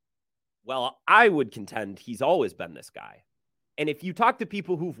 Well, I would contend he's always been this guy. And if you talk to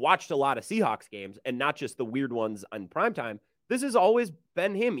people who've watched a lot of Seahawks games and not just the weird ones on primetime, this has always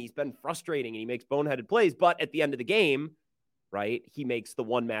been him. He's been frustrating and he makes boneheaded plays. But at the end of the game, right, he makes the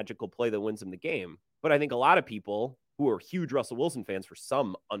one magical play that wins him the game. But I think a lot of people who are huge Russell Wilson fans for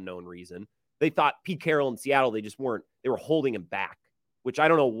some unknown reason, they thought Pete Carroll in Seattle, they were holding him back, which I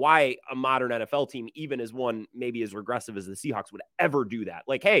don't know why a modern NFL team, even as one maybe as regressive as the Seahawks, would ever do that.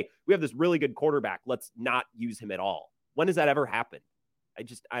 Like, hey, we have this really good quarterback. Let's not use him at all. When does that ever happen?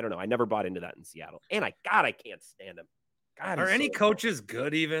 I don't know. I never bought into that in Seattle. And I can't stand him. God, are any coaches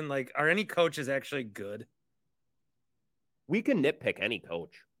good even? Like, are any coaches actually good? We can nitpick any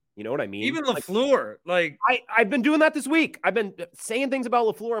coach. You know what I mean? Even LaFleur. I've been doing that this week. I've been saying things about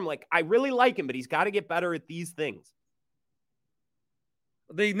LaFleur. I'm like, I really like him, but he's got to get better at these things.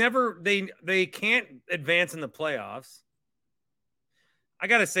 They can't advance in the playoffs. I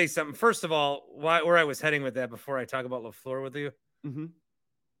got to say something. First of all, where I was heading with that before I talk about LaFleur with you. Mm-hmm.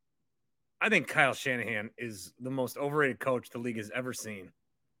 I think Kyle Shanahan is the most overrated coach the league has ever seen.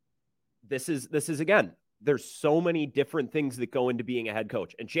 This is again, there's so many different things that go into being a head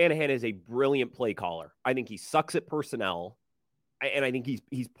coach. And Shanahan is a brilliant play caller. I think he sucks at personnel. And I think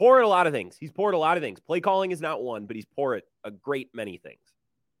he's poor at a lot of things. Play calling is not one, but he's poor at a great many things.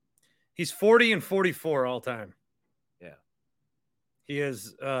 He's 40-44 all time. Yeah. He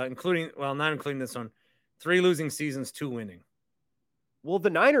is, not including this one, 3 losing seasons, 2 winning. Well,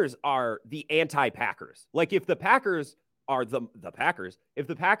 the Niners are the anti-Packers. Like if the Packers are the Packers, if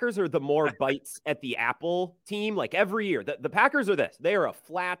the Packers are the more bites at the apple team, like every year, the Packers are this. They are a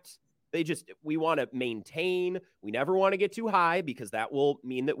flat. We want to maintain. We never want to get too high because that will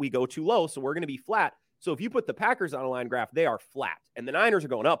mean that we go too low. So we're going to be flat. So if you put the Packers on a line graph, they are flat. And the Niners are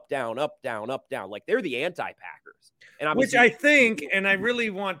going up, down, up, down, up, down. Like they're the anti-Packers. And which I think, and I really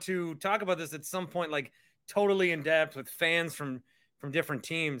want to talk about this at some point, like totally in depth with fans from different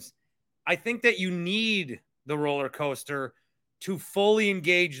teams. I think that you need the roller coaster to fully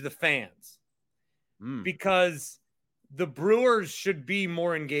engage the fans because the Brewers should be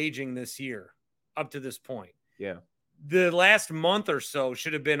more engaging this year up to this point. Yeah. The last month or so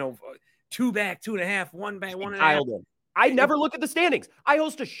should have been 2 back, 2.5, 1 back, 1.5. I never look at the standings. I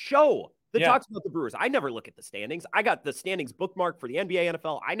host a show that talks about the Brewers. I never look at the standings. I got the standings bookmarked for the NBA,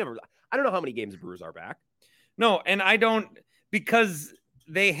 NFL. I don't know how many games the Brewers are back. No, and I don't, because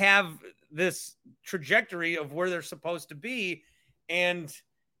they have this trajectory of where they're supposed to be. And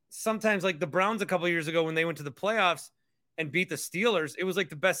sometimes like the Browns a couple of years ago when they went to the playoffs and beat the Steelers, it was like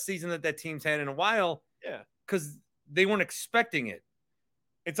the best season that team's had in a while. Yeah. Because they weren't expecting it.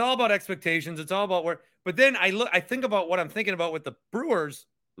 It's all about expectations. It's all about where, but then I think about what I'm thinking about with the Brewers.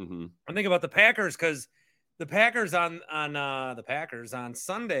 Mm-hmm. I'm thinking about the Packers because the Packers on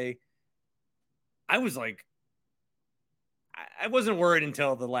Sunday, I was like, I wasn't worried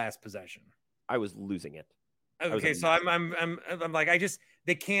until the last possession. I was losing it. Okay, so I'm like,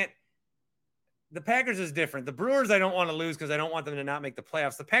 they can't. The Packers is different. The Brewers I don't want to lose because I don't want them to not make the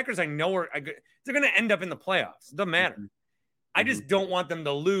playoffs. The Packers I know they're going to end up in the playoffs. It doesn't matter. Mm-hmm. I just don't want them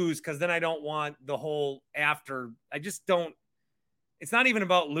to lose because then I don't want the whole after. I just don't. It's not even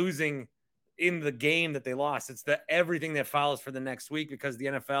about losing in the game that they lost. It's everything that follows for the next week because the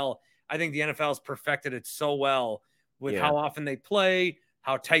NFL. I think the NFL has perfected it so well with how often they play,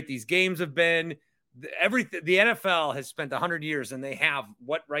 how tight these games have been. Everything. The NFL has spent 100 years and they have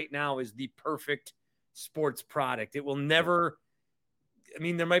what right now is the perfect sports product. It will never. I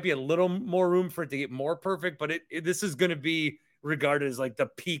mean, there might be a little more room for it to get more perfect, but this is going to be regarded as like the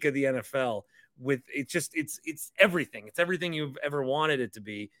peak of the NFL. It's everything. It's everything you've ever wanted it to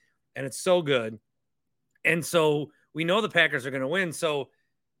be, and it's so good. And so we know the Packers are going to win. So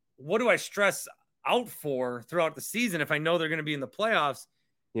what do I stress out for throughout the season if I know they're going to be in the playoffs?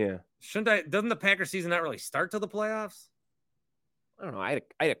 Yeah, doesn't the Packers season not really start till the playoffs? I don't know. I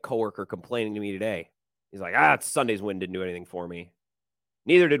had a coworker complaining to me today. He's like, Sunday's win didn't do anything for me.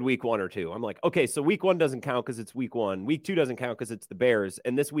 Neither did week 1 or 2. I'm like, okay, so week 1 doesn't count because it's week 1. Week 2 doesn't count because it's the Bears.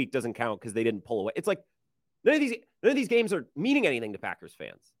 And this week doesn't count because they didn't pull away. It's like none of these games are meaning anything to Packers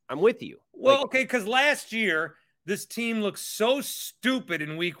fans. I'm with you. Well, okay, because last year, this team looked so stupid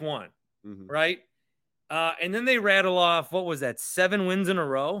in week 1, right? And then they rattle off, what was that, 7 wins in a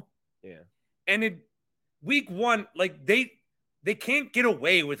row? Yeah. And week 1, like they can't get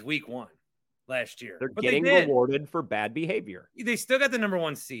away with week 1 last year. They're getting rewarded for bad behavior. They still got the number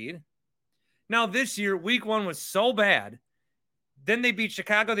 1 seed. Now this year, week 1 was so bad. Then they beat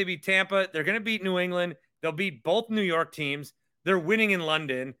Chicago. They beat Tampa. They're going to beat New England. They'll beat both New York teams. They're winning in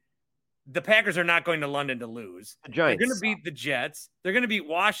London. The Packers are not going to London to lose. The Giants. They're going to beat the Jets. They're going to beat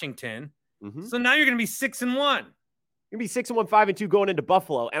Washington. So now you're going to be 6-1. You're going to be 6-1, 5-2 going into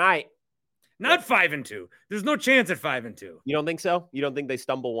Buffalo. And not 5-2. There's no chance at 5-2. You don't think so? You don't think they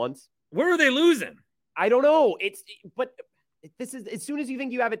stumble once? Where are they losing? I don't know. But this is as soon as you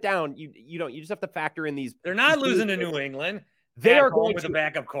think you have it down, you don't. You just have to factor in these. They're not losing to New England. They are going going with to, a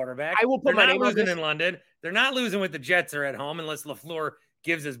backup quarterback. I will put my name on this. They're not losing in London. They're not losing with the Jets are at home unless LaFleur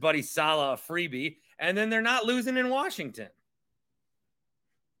gives his buddy Saleh a freebie. And then they're not losing in Washington.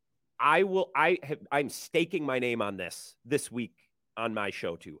 I'm staking my name on this week on my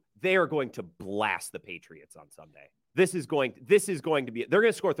show too. They are going to blast the Patriots on Sunday. This is going to be, they're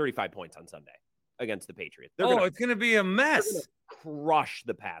going to score 35 points on Sunday against the Patriots. It's going to be a mess. Crush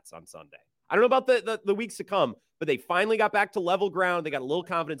the Pats on Sunday. I don't know about the weeks to come, but they finally got back to level ground. They got a little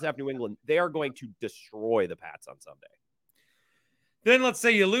confidence after New England. They are going to destroy the Pats on Sunday. Then let's say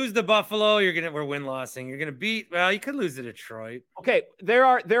you lose to Buffalo, we're win-lossing. You're gonna beat. Well, you could lose to Detroit. Okay, there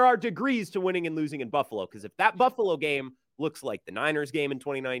are degrees to winning and losing in Buffalo, because if that Buffalo game looks like the Niners game in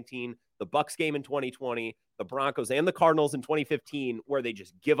 2019, the Bucs game in 2020, the Broncos and the Cardinals in 2015, where they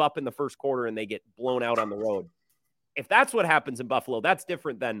just give up in the first quarter and they get blown out on the road. If that's what happens in Buffalo, that's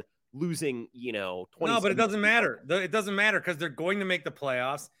different than losing, 20. No, but it doesn't matter. It doesn't matter because they're going to make the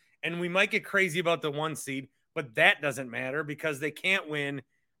playoffs, and we might get crazy about the 1 seed. But that doesn't matter because they can't win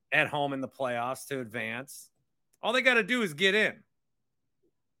at home in the playoffs to advance. All they got to do is get in.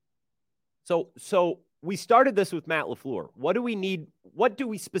 So we started this with Matt LaFleur. What do we need? What do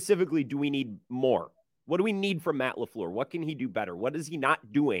we specifically do we need more? What do we need from Matt LaFleur? What can he do better? What is he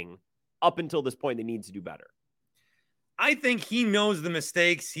not doing up until this point that needs to do better? I think he knows the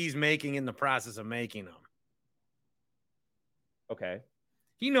mistakes he's making in the process of making them. Okay.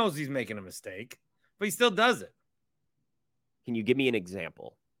 He knows he's making a mistake. But he still does it. Can you give me an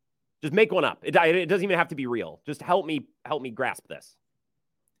example? Just make one up. It doesn't even have to be real. Just help me grasp this.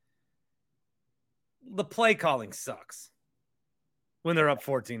 The play calling sucks when they're up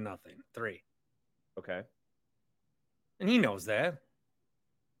 14-3. Okay. And he knows that.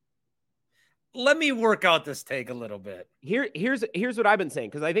 Let me work out this take a little bit. Here's what I've been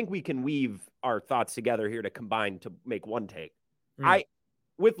saying, because I think we can weave our thoughts together here to combine to make one take.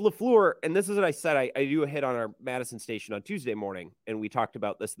 With LaFleur, and this is what I said, I do a hit on our Madison station on Tuesday morning, and we talked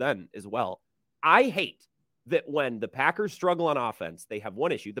about this then as well. I hate that when the Packers struggle on offense, they have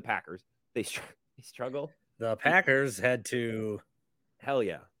one issue, the Packers, they struggle. The Packers had to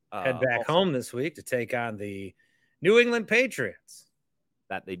head back home this week to take on the New England Patriots.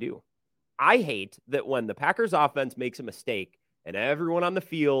 That they do. I hate that when the Packers offense makes a mistake and everyone on the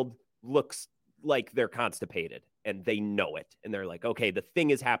field looks like they're constipated. And they know it. And they're like, okay, the thing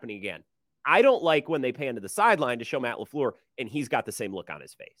is happening again. I don't like when they pan to the sideline to show Matt LaFleur and he's got the same look on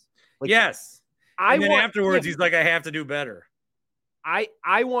his face. Like, yes. And then afterwards, he's like, I have to do better.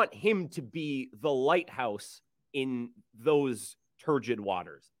 I want him to be the lighthouse in those turgid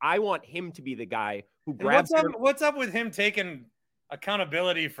waters. I want him to be the guy who grabs. What's up with him taking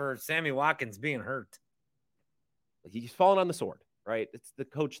accountability for Sammy Watkins being hurt? He's fallen on the sword. Right? It's the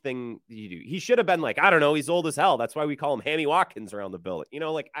coach thing you do. He should have been like, I don't know, he's old as hell. That's why we call him Hammy Watkins around the building.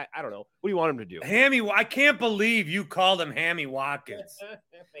 I don't know. What do you want him to do? I can't believe you called him Hammy Watkins.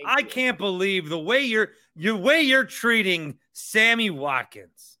 I can't believe the way you're treating Sammy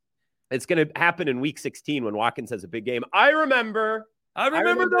Watkins. It's going to happen in week 16 when Watkins has a big game. I remember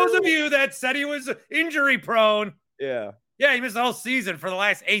those of you that said he was injury prone. Yeah. Yeah, he missed the whole season for the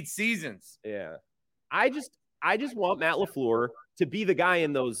last 8 seasons. Yeah. I just want Matt LaFleur to be the guy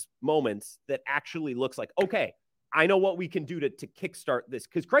in those moments that actually looks like, okay, I know what we can do to kickstart this.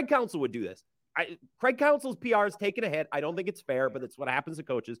 Because Craig Counsell would do this. Craig Counsell's PR is taking a hit. I don't think it's fair, but it's what happens to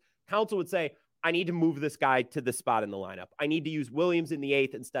coaches. Counsell would say, I need to move this guy to this spot in the lineup. I need to use Williams in the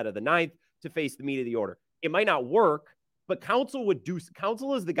 8th instead of the 9th to face the meat of the order. It might not work, but Counsell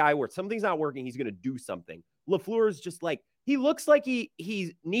is the guy where something's not working, he's going to do something. LaFleur is just like, he looks like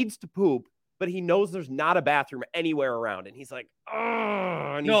he needs to poop, but he knows there's not a bathroom anywhere around. And he's like,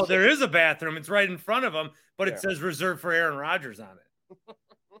 oh. No, there is a bathroom. It's right in front of him, but it says reserved for Aaron Rodgers on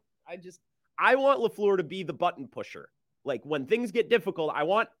it. I want LaFleur to be the button pusher. Like when things get difficult, I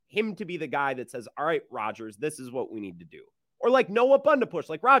want him to be the guy that says, all right, Rodgers, this is what we need to do. Or like know what button to push.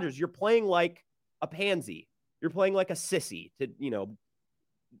 Like Rodgers, you're playing like a pansy. You're playing like a sissy to,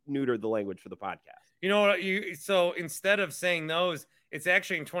 neuter the language for the podcast. You know what? So instead of saying those, it's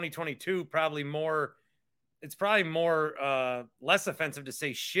actually in 2022 probably more. It's probably more less offensive to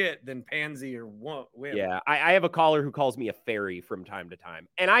say shit than pansy or what. Yeah, I have a caller who calls me a fairy from time to time,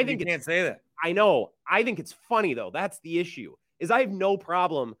 and I think you can't say that. I know. I think it's funny though. That's the issue. Is I have no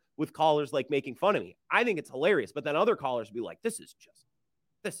problem with callers like making fun of me. I think it's hilarious, but then other callers will be like, "This is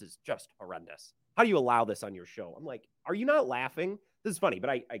just horrendous. How do you allow this on your show?" I'm like, "Are you not laughing? This is funny," but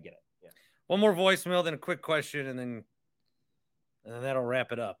I get it. Yeah. One more voicemail, then a quick question, and then that'll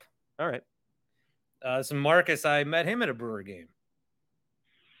wrap it up. All right. So Marcus, I met him at a Brewer game.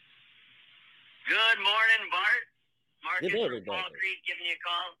 Good morning, Bart. Marcus from Fall Creek giving you a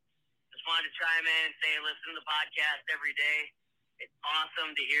call. Just wanted to chime in and say I listen to the podcast every day. It's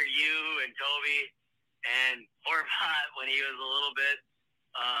awesome to hear you and Toby and Horvat when he was a little bit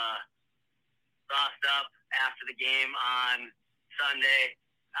sauced up after the game on Sunday.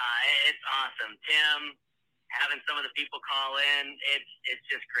 It's awesome. Tim, having some of the people call in, it's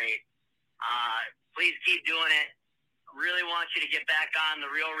just great. Please keep doing it. Really want you to get back on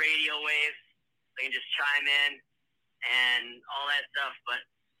the real radio waves. They can just chime in and all that stuff. But,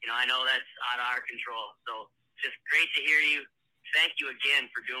 I know that's out of our control. So just great to hear you. Thank you again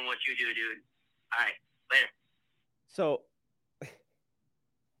for doing what you do, dude. All right. Later. So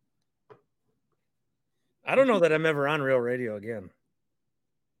I don't know that I'm ever on real radio again.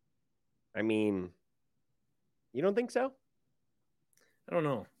 I mean, you don't think so? I don't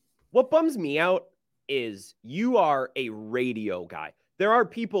know. What bums me out is you are a radio guy. There are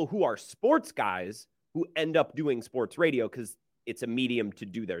people who are sports guys who end up doing sports radio because it's a medium to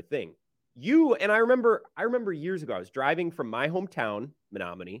do their thing. I remember years ago, I was driving from my hometown,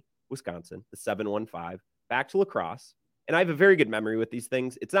 Menominee, Wisconsin, the 715, back to La Crosse. And I have a very good memory with these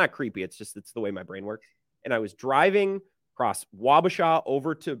things. It's not creepy. It's the way my brain works. And I was driving across Wabasha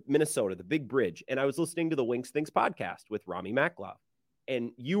over to Minnesota, the big bridge. And I was listening to the Winks Things podcast with Rami Maklov.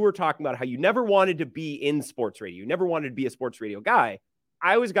 And you were talking about how you never wanted to be in sports radio. You never wanted to be a sports radio guy.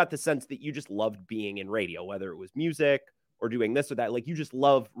 I always got the sense that you just loved being in radio, whether it was music or doing this or that. Like you just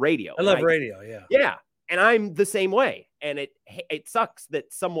love radio. I love radio. Yeah. Yeah. And I'm the same way. And it sucks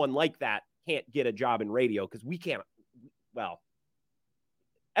that someone like that can't get a job in radio because we can't. Well,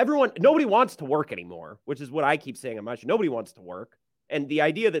 nobody wants to work anymore, which is what I keep saying on my show. Nobody wants to work. And the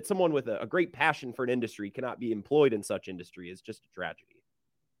idea that someone with a great passion for an industry cannot be employed in such industry is just a tragedy.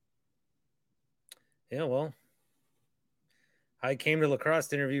 Yeah, well, I came to La Crosse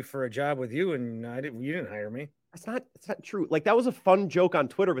to interview for a job with you, and you didn't hire me. It's not true. Like that was a fun joke on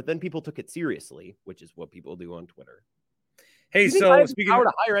Twitter, but then people took it seriously, which is what people do on Twitter. Hey, so speaking of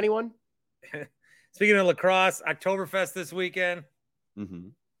to hire anyone, speaking of La Crosse, Oktoberfest this weekend. Mm-hmm.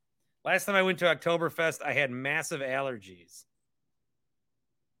 Last time I went to Oktoberfest, I had massive allergies,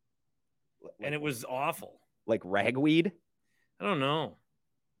 and it was awful. Like ragweed? I don't know.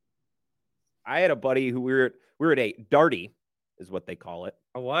 I had a buddy who we were at a darty, is what they call it.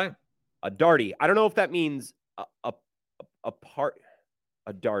 A what? A darty. I don't know if that means a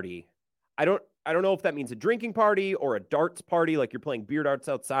darty. I don't know if that means a drinking party or a darts party, like you're playing beer darts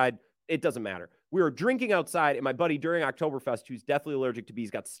outside. It doesn't matter. We were drinking outside, and my buddy during Oktoberfest, who's deathly allergic to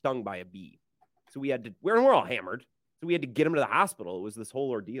bees, got stung by a bee. So we're all hammered. So we had to get him to the hospital. It was this whole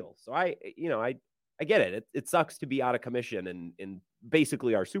ordeal. So I get it. It sucks to be out of commission in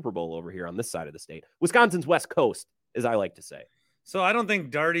basically our Super Bowl over here on this side of the state. Wisconsin's West Coast, as I like to say. So I don't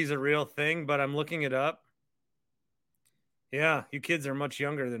think darty's a real thing, but I'm looking it up. Yeah, you kids are much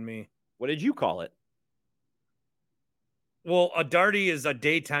younger than me. What did you call it? Well, a darty is a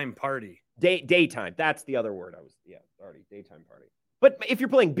daytime party. Daytime. That's the other word. Darty, daytime party. But if you're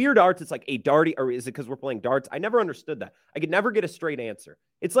playing beer darts, it's like a darty, or is it because we're playing darts? I never understood that. I could never get a straight answer.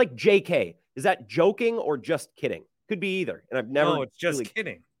 It's like JK. Is that joking or just kidding? Could be either. And I've never. No, it's just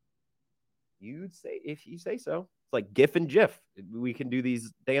kidding. You'd say, if you say so. It's like GIF and GIF. We can do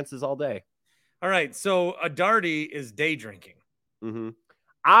these dances all day. All right. So a darty is day drinking. Mm-hmm.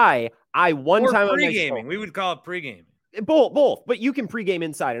 I one or time pre-gaming. We would call it pre-gaming. Both, but you can pregame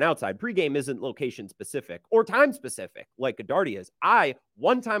inside and outside. Pregame isn't location specific or time specific like a darty is.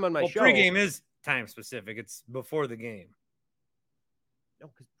 One time on my show. Pregame is time specific. It's before the game.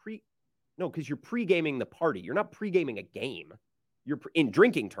 No, because you're pregaming the party. You're not pregaming a game. You're in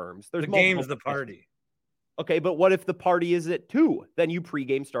drinking terms. There's the game's the party. Okay, but what if the party is at 2? Then you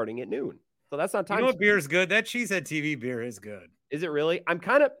pregame starting at noon. So that's not time. You know what beer is good? That Cheesehead TV beer is good. Is it really? I've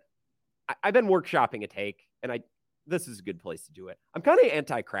been workshopping a take, and this is a good place to do it. I'm kind of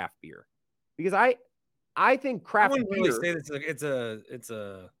anti-craft beer because I think craft beer. I wouldn't really say it's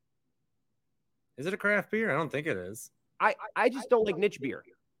a. Is it a craft beer? I don't think it is. I just don't like niche beer.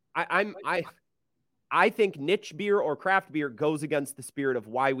 I think niche beer or craft beer goes against the spirit of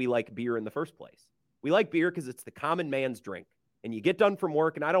why we like beer in the first place. We like beer because it's the common man's drink. And you get done from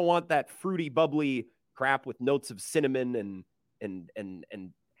work, and I don't want that fruity, bubbly crap with notes of cinnamon and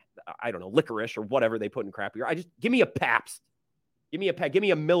I don't know, licorice or whatever they put in craft beer. Give me a Pabst. Give me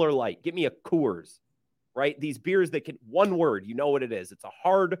a Miller Lite. Give me a Coors, right? These beers that can, one word, you know what it is. It's a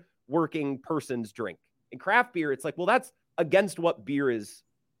hard working person's drink. In craft beer, it's like, well, that's against what beer is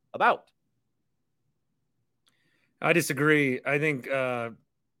about. I disagree. I think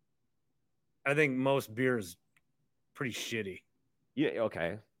most beer is pretty shitty. Yeah,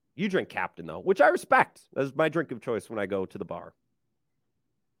 okay. You drink Captain, though, which I respect. That's my drink of choice when I go to the bar.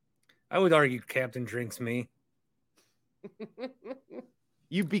 I would argue Captain drinks me.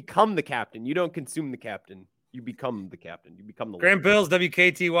 You become the captain. You don't consume the captain. You become the captain. You become the Grant Bilse,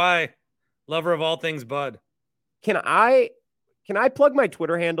 WKTY, lover of all things Bud. Can I plug my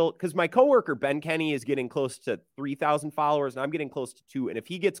Twitter handle? Because my coworker Ben Kenny is getting close to 3,000 followers, and I'm getting close to 2. And if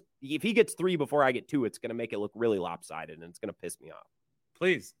he gets 3 before I get 2, it's going to make it look really lopsided, and it's going to piss me off.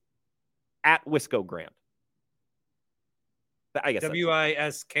 Please. At Wisco Grant. I guess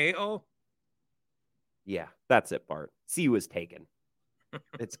WISKO. Yeah, that's it, Bart. C was taken.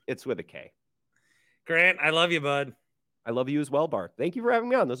 It's with a K. Grant, I love you, bud. I love you as well, Bart. Thank you for having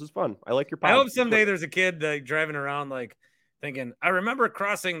me on. This was fun. I like your podcast. I hope someday there's a kid driving around thinking, I remember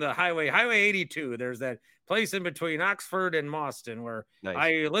crossing the Highway 82. There's that place in between Oxford and Mauston where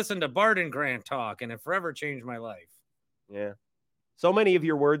I listened to Bart and Grant talk, and it forever changed my life. Yeah. So many of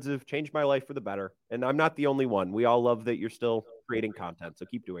your words have changed my life for the better, and I'm not the only one. We all love that you're still creating content, so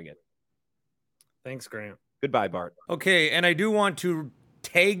keep doing it. Thanks, Grant. Goodbye, Bart. Okay, and I do want to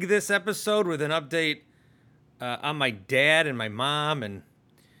tag this episode with an update on my dad and my mom and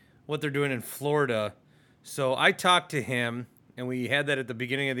what they're doing in Florida. So I talked to him, and we had that at the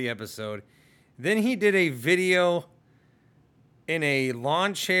beginning of the episode. Then he did a video in a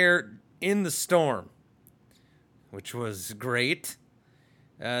lawn chair in the storm, which was great.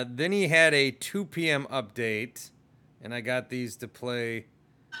 Then he had a 2 p.m. update, and I got these to play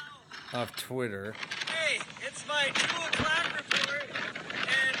off Twitter. Hey, it's my 2 o'clock report,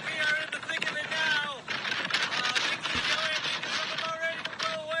 and we are in the thick of it now. Things are going because I'm about ready to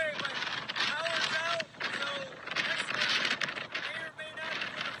blow away, but power's out, so next week may or may not be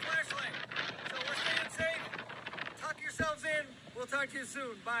with a flashlight. So we're staying safe. Tuck yourselves in. We'll talk to you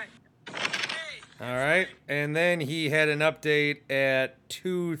soon. Bye. All right, and then he had an update at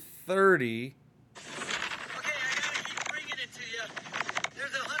 2:30. Okay, I gotta keep bringing it to you.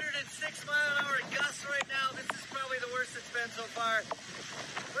 There's 106-mile-an-hour gusts right now. This is probably the worst it's been so far.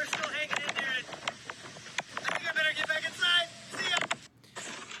 We're still hanging in there, and I think I better get back inside. See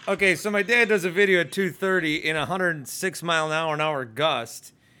ya. Okay, so my dad does a video at 2:30 in 106-mile-an-hour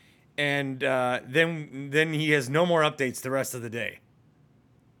gust, and then he has no more updates the rest of the day.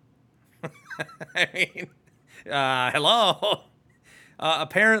 I mean, hello.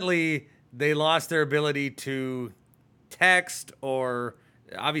 Apparently, they lost their ability to text or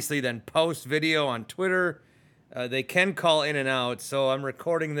obviously then post video on Twitter. They can call in and out. So I'm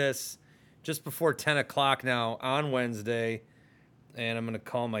recording this just before 10 o'clock now on Wednesday. And I'm going to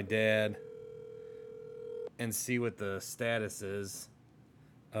call my dad and see what the status is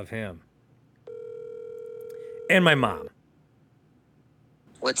of him. And my mom.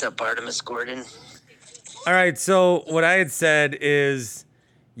 What's up, Artemis Gordon? All right, so what I had said is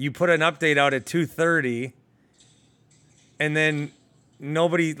you put an update out at 2:30, and then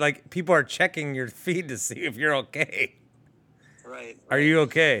nobody, people are checking your feed to see if you're okay. Right. Are you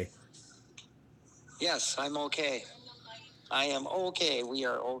okay? Yes, I'm okay. I am okay. We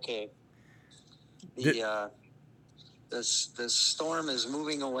are okay. The storm is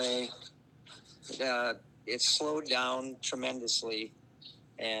moving away. It's slowed down tremendously.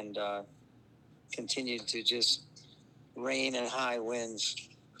 And continued to just rain and high winds.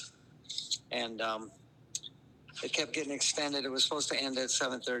 And it kept getting extended. It was supposed to end at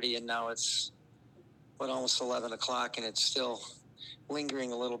 7:30, and now it's almost 11 o'clock, and it's still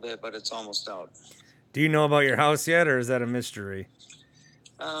lingering a little bit, but it's almost out. Do you know about your house yet, or is that a mystery?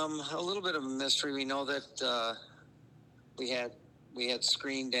 A little bit of a mystery. We know that we had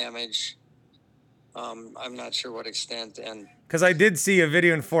screen damage. I'm not sure what extent, and Because I did see a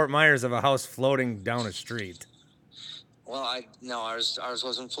video in Fort Myers of a house floating down a street. Well, no, ours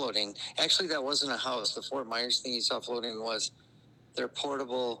wasn't floating. Actually, that wasn't a house. The Fort Myers thing you saw floating was their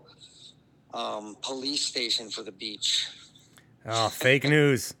portable police station for the beach. Oh, fake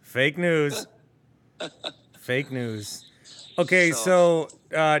news. Fake news. Fake news. Okay, so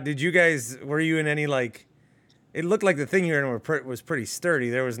did you guys, were you in any, like, it looked like the thing you were in was pretty sturdy.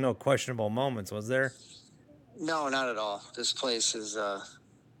 There was no questionable moments, was there? No, not at all. This place is,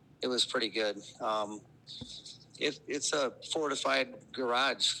 it was pretty good. It's a fortified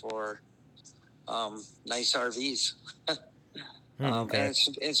garage for nice RVs. Okay. And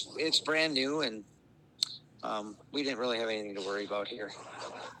it's brand new, and we didn't really have anything to worry about here.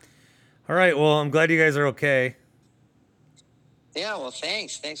 All right. Well, I'm glad you guys are okay. Yeah. Well,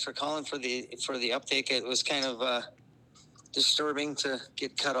 thanks. Thanks for calling for the update. It was kind of disturbing to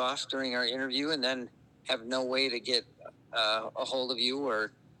get cut off during our interview and then have no way to get a hold of you.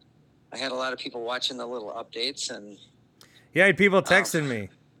 Or I had a lot of people watching the little updates, and yeah, I had people texting me.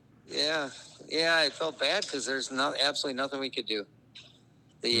 Yeah, I felt bad because there's absolutely nothing we could do.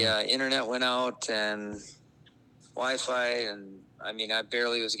 The internet went out and Wi-Fi, and I mean, I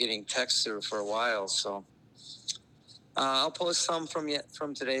barely was getting texts through for a while. So I'll post some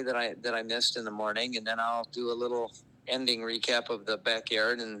from today that I missed in the morning, and then I'll do a little ending recap of the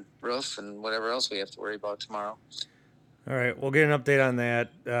backyard and roof and whatever else we have to worry about tomorrow. All right, we'll get an update on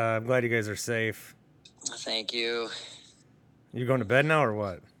that. I'm glad you guys are safe. Thank you. You going to bed now or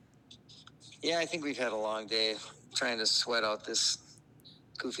what? Yeah, I think we've had a long day trying to sweat out this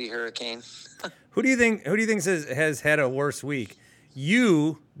goofy hurricane. Who do you think has had a worse week?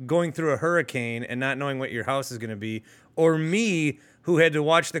 You going through a hurricane and not knowing what your house is going to be, or me who had to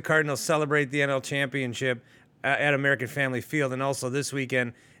watch the Cardinals celebrate the NL championship at American Family Field, and also this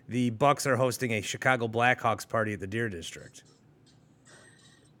weekend the Bucks are hosting a Chicago Blackhawks party at the Deer District.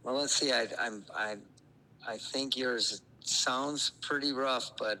 Well, let's see. I think yours sounds pretty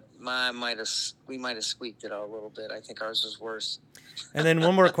rough, but we might have squeaked it out a little bit. I think ours was worse. And then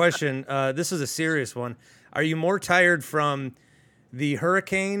one more question. This is a serious one. Are you more tired from the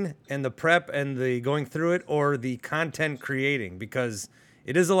hurricane and the prep and the going through it, or the content creating? Because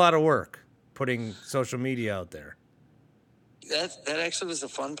it is a lot of work putting social media out there. That actually was the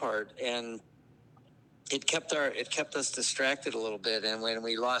fun part, and it kept us distracted a little bit. And when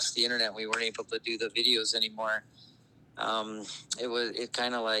we lost the internet, we weren't able to do the videos anymore. It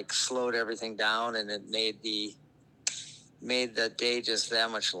kind of like slowed everything down, and it made the day just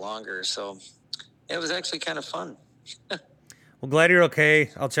that much longer. So it was actually kind of fun. Well, glad you're okay.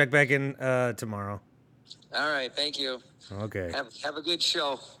 I'll check back in tomorrow. All right, thank you. Okay. Have a good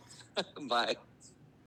show. Bye.